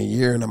celebrating a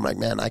year. And I'm like,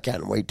 man, I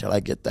can't wait till I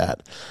get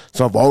that.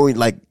 So I've always,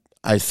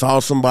 I saw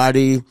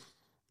somebody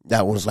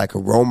that was like a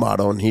role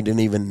model, and he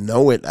didn't even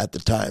know it at the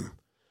time.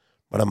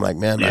 But I'm like,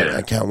 man,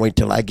 I can't wait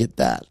till I get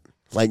that.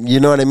 Like, you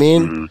know what I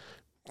mean? Mm-hmm.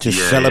 To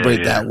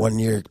celebrate that 1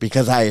 year,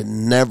 because I had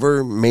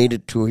never made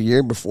it to a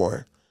year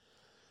before.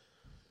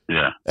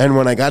 Yeah. And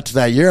when I got to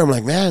that year, I'm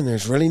like, man,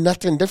 there's really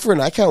nothing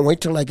different. I can't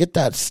wait till I get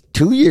that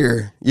 2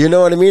 year. You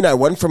know what I mean? I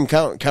went from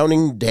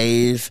counting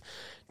days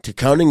to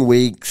counting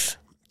weeks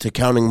to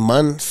counting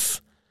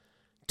months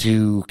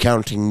to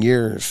counting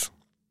years.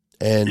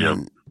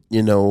 And,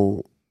 you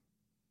know,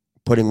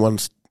 putting one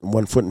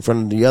foot in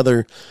front of the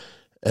other.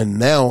 And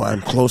now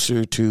I'm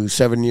closer to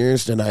 7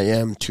 years than I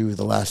am to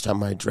the last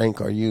time I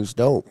drank or used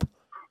dope.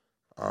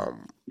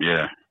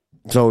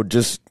 So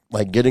just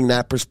like getting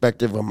that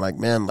perspective, I'm like,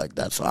 man, like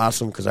that's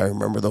awesome, because I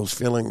remember those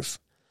feelings.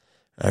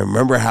 I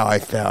remember how I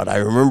felt. I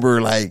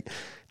remember like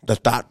the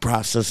thought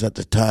process at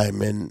the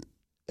time.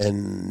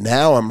 And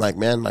now I'm like,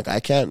 man, like I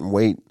can't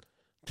wait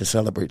to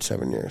celebrate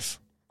 7 years,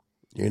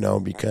 you know,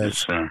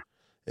 because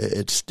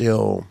it's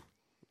still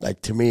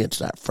like, to me, it's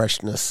that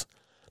freshness,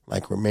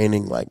 like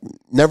remaining, like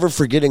never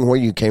forgetting where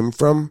you came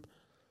from,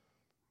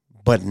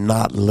 but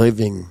not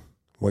living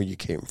where you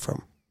came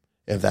from,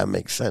 if that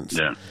makes sense.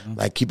 Yeah.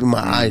 Like keeping my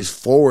eyes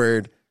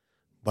forward,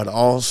 but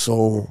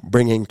also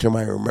bringing to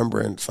my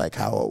remembrance like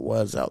how it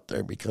was out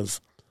there,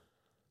 because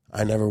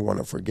I never want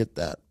to forget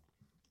that.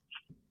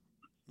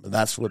 But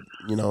that's what,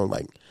 you know,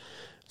 like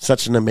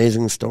such an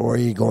amazing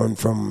story, going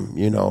from,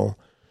 you know,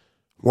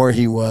 where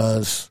he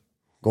was,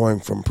 going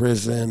from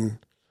prison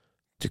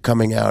to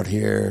coming out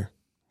here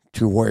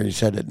to where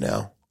he's headed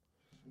now.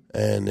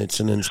 And it's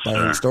an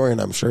inspiring story,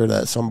 and I'm sure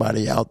that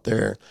somebody out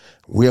there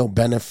will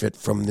benefit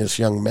from this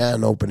young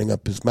man opening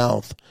up his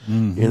mouth.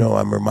 Mm-hmm. You know,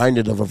 I'm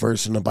reminded of a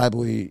verse in the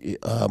Bible.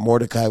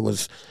 Mordecai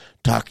was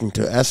talking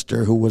to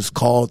Esther, who was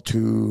called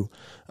to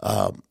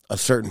a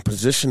certain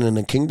position in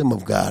the kingdom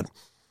of God.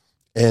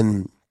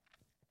 And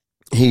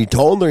he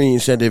told her, he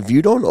said, if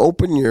you don't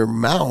open your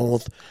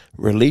mouth,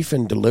 relief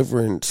and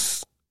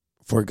deliverance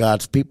for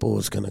God's people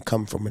is going to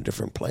come from a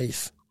different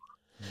place.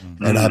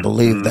 Mm-hmm. And I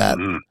believe that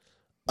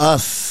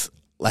us,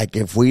 like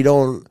if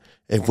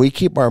we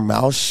keep our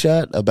mouths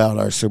shut about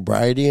our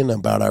sobriety and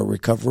about our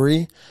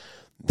recovery,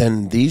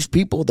 then these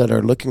people that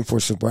are looking for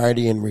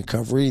sobriety and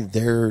recovery,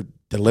 their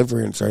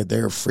deliverance or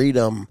their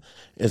freedom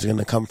is going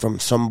to come from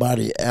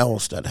somebody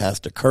else that has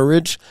the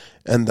courage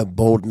and the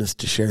boldness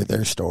to share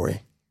their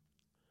story.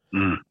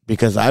 Mm.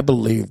 Because I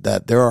believe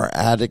that there are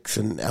addicts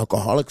and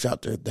alcoholics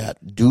out there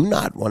that do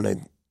not want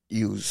to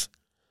use,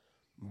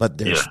 but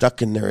they're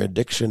stuck in their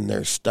addiction.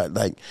 They're stuck,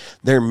 like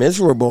they're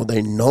miserable.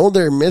 They know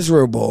they're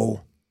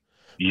miserable,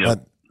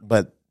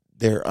 but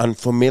they're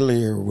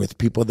unfamiliar with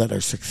people that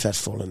are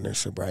successful in their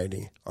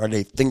sobriety, or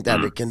they think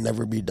that it can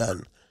never be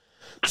done.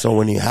 So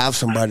when you have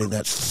somebody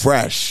that's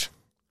fresh,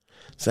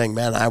 saying,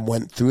 man, I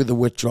went through the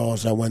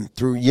withdrawals, I went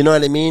through, you know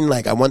what I mean?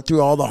 Like I went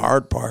through all the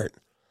hard part,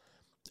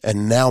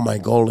 and now my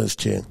goal is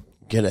to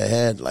get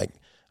ahead. Like,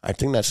 I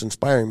think that's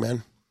inspiring,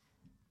 man.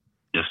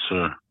 Yes,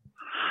 sir.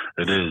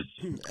 It is.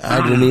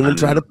 I didn't even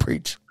try to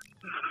preach.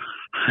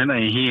 And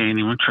he ain't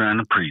even trying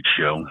to preach,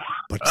 yo.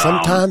 But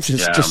sometimes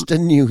it's just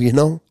in you, you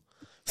know?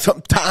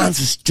 Sometimes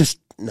it's just,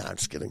 nah, I'm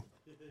just kidding.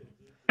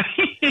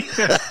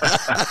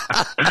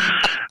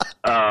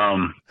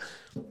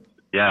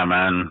 Yeah,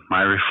 man,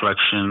 my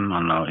reflection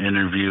on the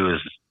interview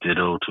is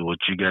ditto to what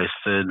you guys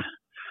said.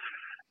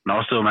 And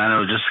also, man, it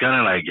was just kind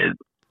of like, it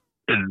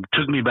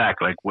took me back,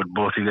 like what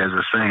both of you guys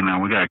are saying.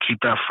 Now we got to keep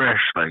that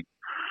fresh, like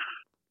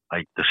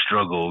the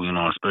struggle, you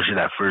know, especially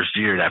that first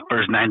year, that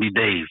first 90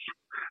 days.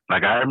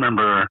 Like I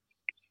remember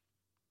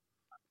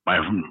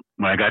when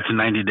I got to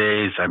 90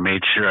 days, I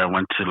made sure I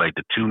went to like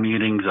the 2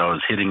 meetings I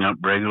was hitting up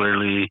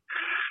regularly,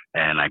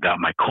 and I got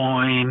my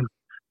coin.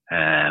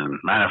 And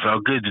man, it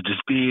felt good to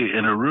just be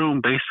in a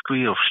room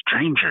basically of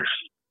strangers.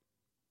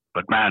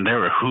 But man, they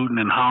were hooting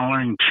and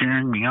hollering,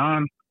 cheering me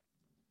on.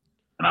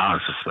 And I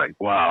was just like,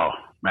 wow,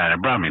 man,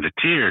 it brought me to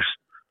tears.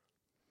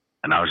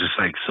 And I was just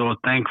like so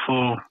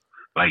thankful.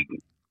 Like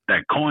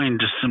that coin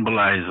just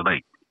symbolized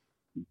like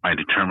my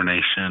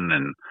determination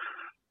and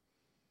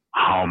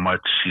how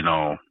much, you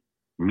know,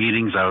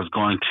 meetings I was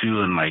going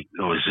to. And like,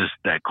 it was just,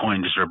 that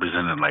coin just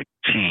represented like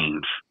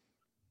change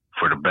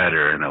for the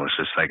better. And it was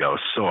just like, I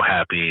was so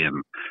happy.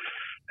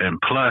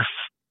 And plus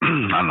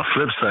on the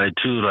flip side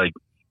too, like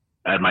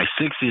at my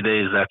 60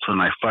 days, that's when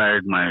I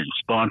fired my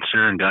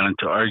sponsor and got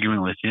into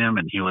arguing with him.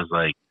 And he was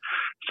like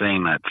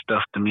saying that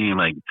stuff to me,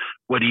 like,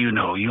 what do you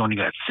know? You only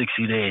got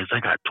 60 days. I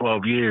got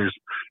 12 years.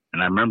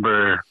 And I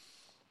remember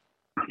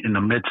in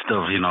the midst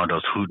of, you know,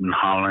 those hooting and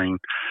hollering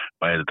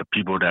by the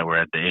people that were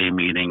at the A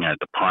meeting, at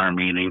the PAR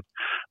meeting,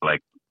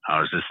 like I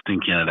was just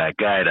thinking of that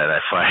guy that I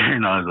fired,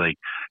 and I was like,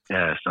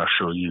 yes, I'll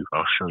show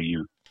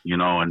you, you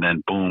know. And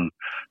then boom,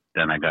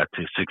 then I got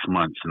to 6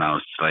 months, and I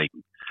was like,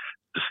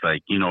 just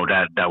like, you know,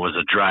 that was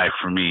a drive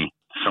for me.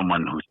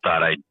 Someone who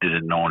thought I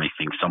didn't know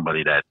anything,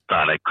 somebody that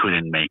thought I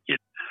couldn't make it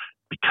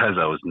because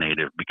I was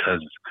Native,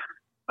 because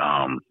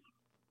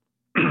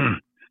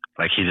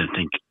like he didn't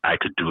think I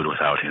could do it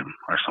without him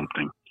or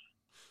something,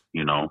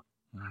 you know.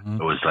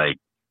 Mm-hmm. It was like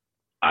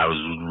I was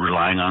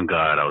relying on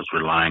God. I was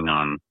relying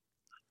on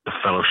the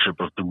fellowship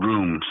of the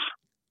rooms,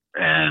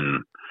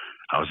 and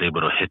I was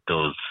able to hit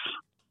those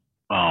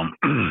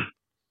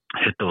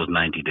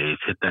 90 days,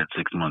 hit that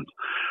 6 months.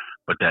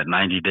 But that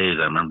 90 days,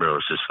 I remember it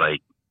was just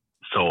like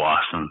so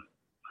awesome.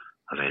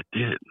 I was like, I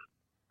did it.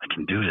 I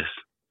can do this.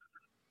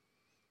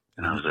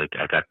 And I was like,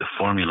 I got the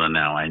formula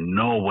now. I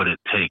know what it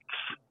takes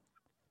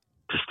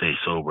to stay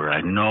sober.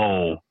 I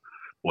know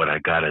what I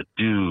got to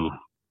do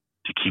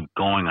to keep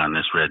going on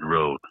this red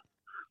road.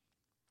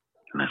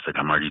 And it's like,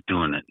 I'm already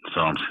doing it.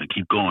 So I'm just going to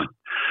keep going.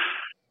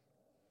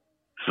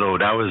 So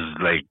that was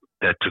like,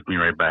 that took me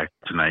right back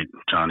tonight.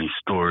 Johnny's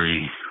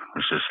story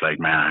was just like,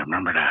 man, I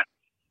remember that.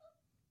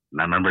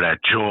 And I remember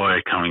that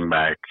joy coming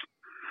back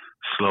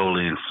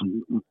slowly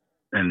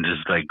and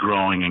just like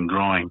growing and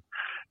growing.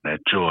 That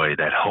joy,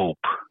 that hope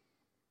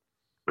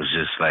was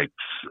just like,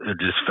 it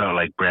just felt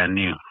like brand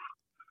new.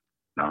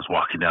 And I was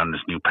walking down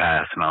this new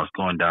path, and I was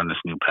going down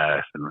this new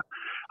path, and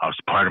I was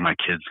part of my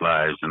kids'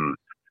 lives, and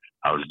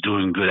I was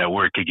doing good at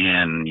work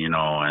again, you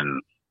know,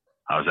 and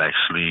I was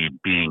actually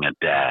being a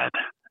dad,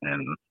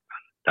 and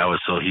that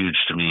was so huge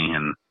to me.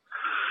 And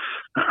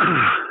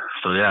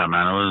so, yeah,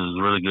 man, it was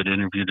a really good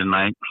interview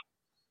tonight.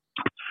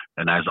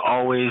 And as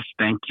always,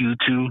 thank you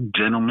two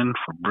gentlemen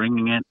for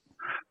bringing it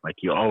like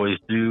you always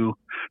do.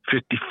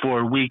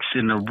 54 weeks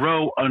in a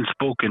row,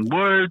 Unspoken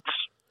Words.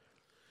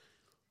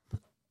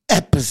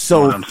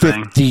 Episode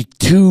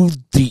 52,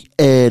 the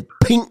Ed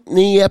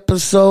Pinkney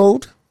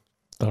episode.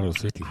 I thought it was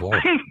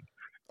 54.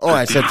 Oh,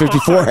 I said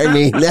 54, I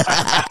mean.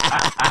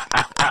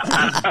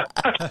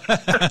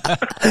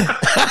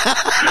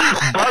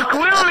 Buck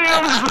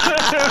Williams.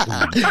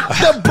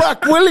 The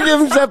Buck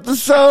Williams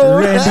episode.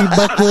 Randy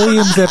Buck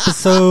Williams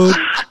episode.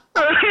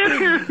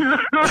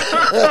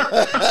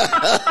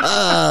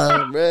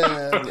 Oh,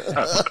 man.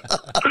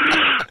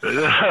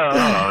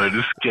 Oh,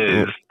 this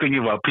kid is thinking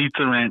about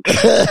Pizza Ranch.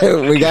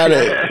 we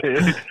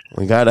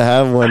gotta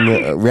have one.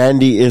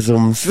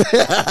 Randy-isms.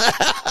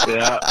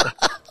 Yeah.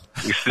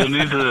 We still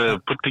need to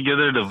put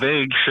together the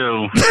Vague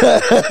Show.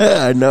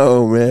 I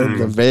know, man.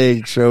 The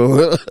Vague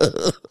Show.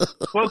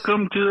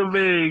 Welcome to the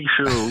Vague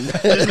Show.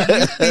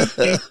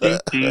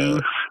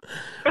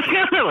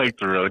 I like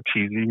the real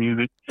cheesy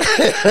music.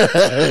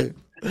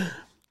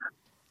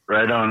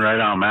 Right on,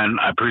 man.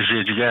 I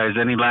appreciate you guys.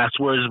 Any last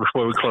words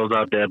before we close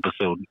out the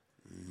episode?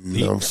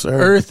 No, sir.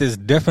 Earth is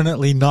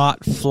definitely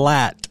not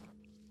flat.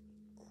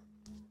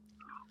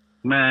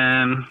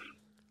 Man,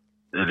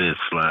 it is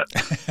flat.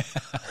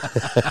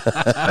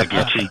 Like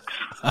your cheeks.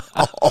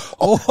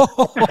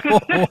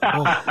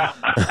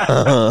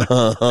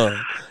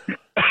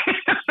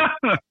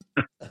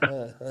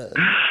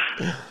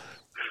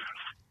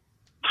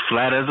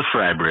 Flat as a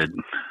fry bread.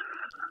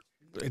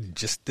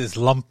 Just as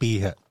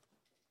lumpy.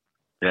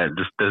 Yeah,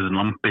 just as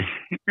lumpy.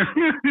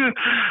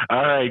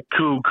 All right,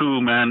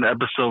 cool, man.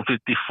 Episode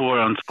 54,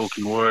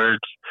 Unspoken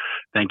Words.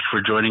 Thank you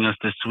for joining us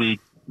this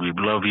week. We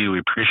love you. We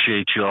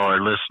appreciate you, all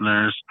our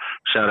listeners.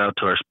 Shout out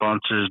to our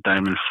sponsors,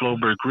 Diamond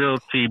Floberg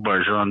Realty,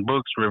 Barjon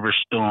Books,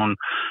 Riverstone,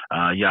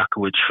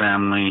 Yakowicz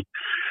Family,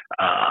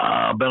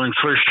 Bellings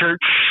First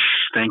Church.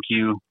 Thank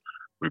you.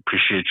 We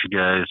appreciate you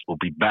guys. We'll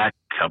be back.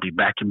 I'll be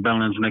back in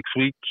Bellings next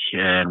week,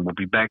 and we'll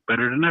be back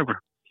better than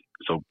ever.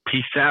 So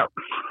peace out.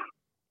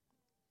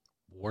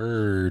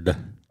 Word.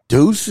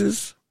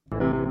 Deuces.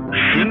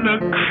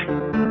 Chinook.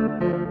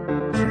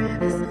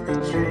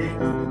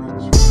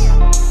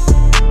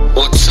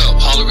 What's up?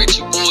 Holler at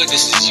your boy.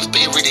 This is your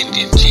favorite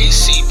Indian,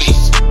 JCB.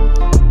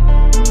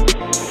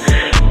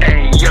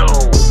 Hey, yo,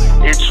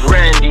 it's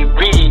Randy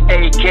B,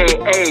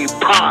 a.k.a.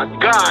 Pot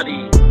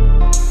Gotti.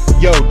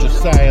 Yo,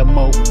 Josiah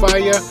Mo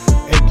Fire,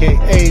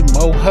 a.k.a.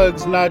 Mo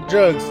Hugs Not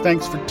Drugs.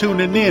 Thanks for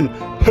tuning in.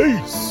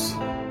 Peace.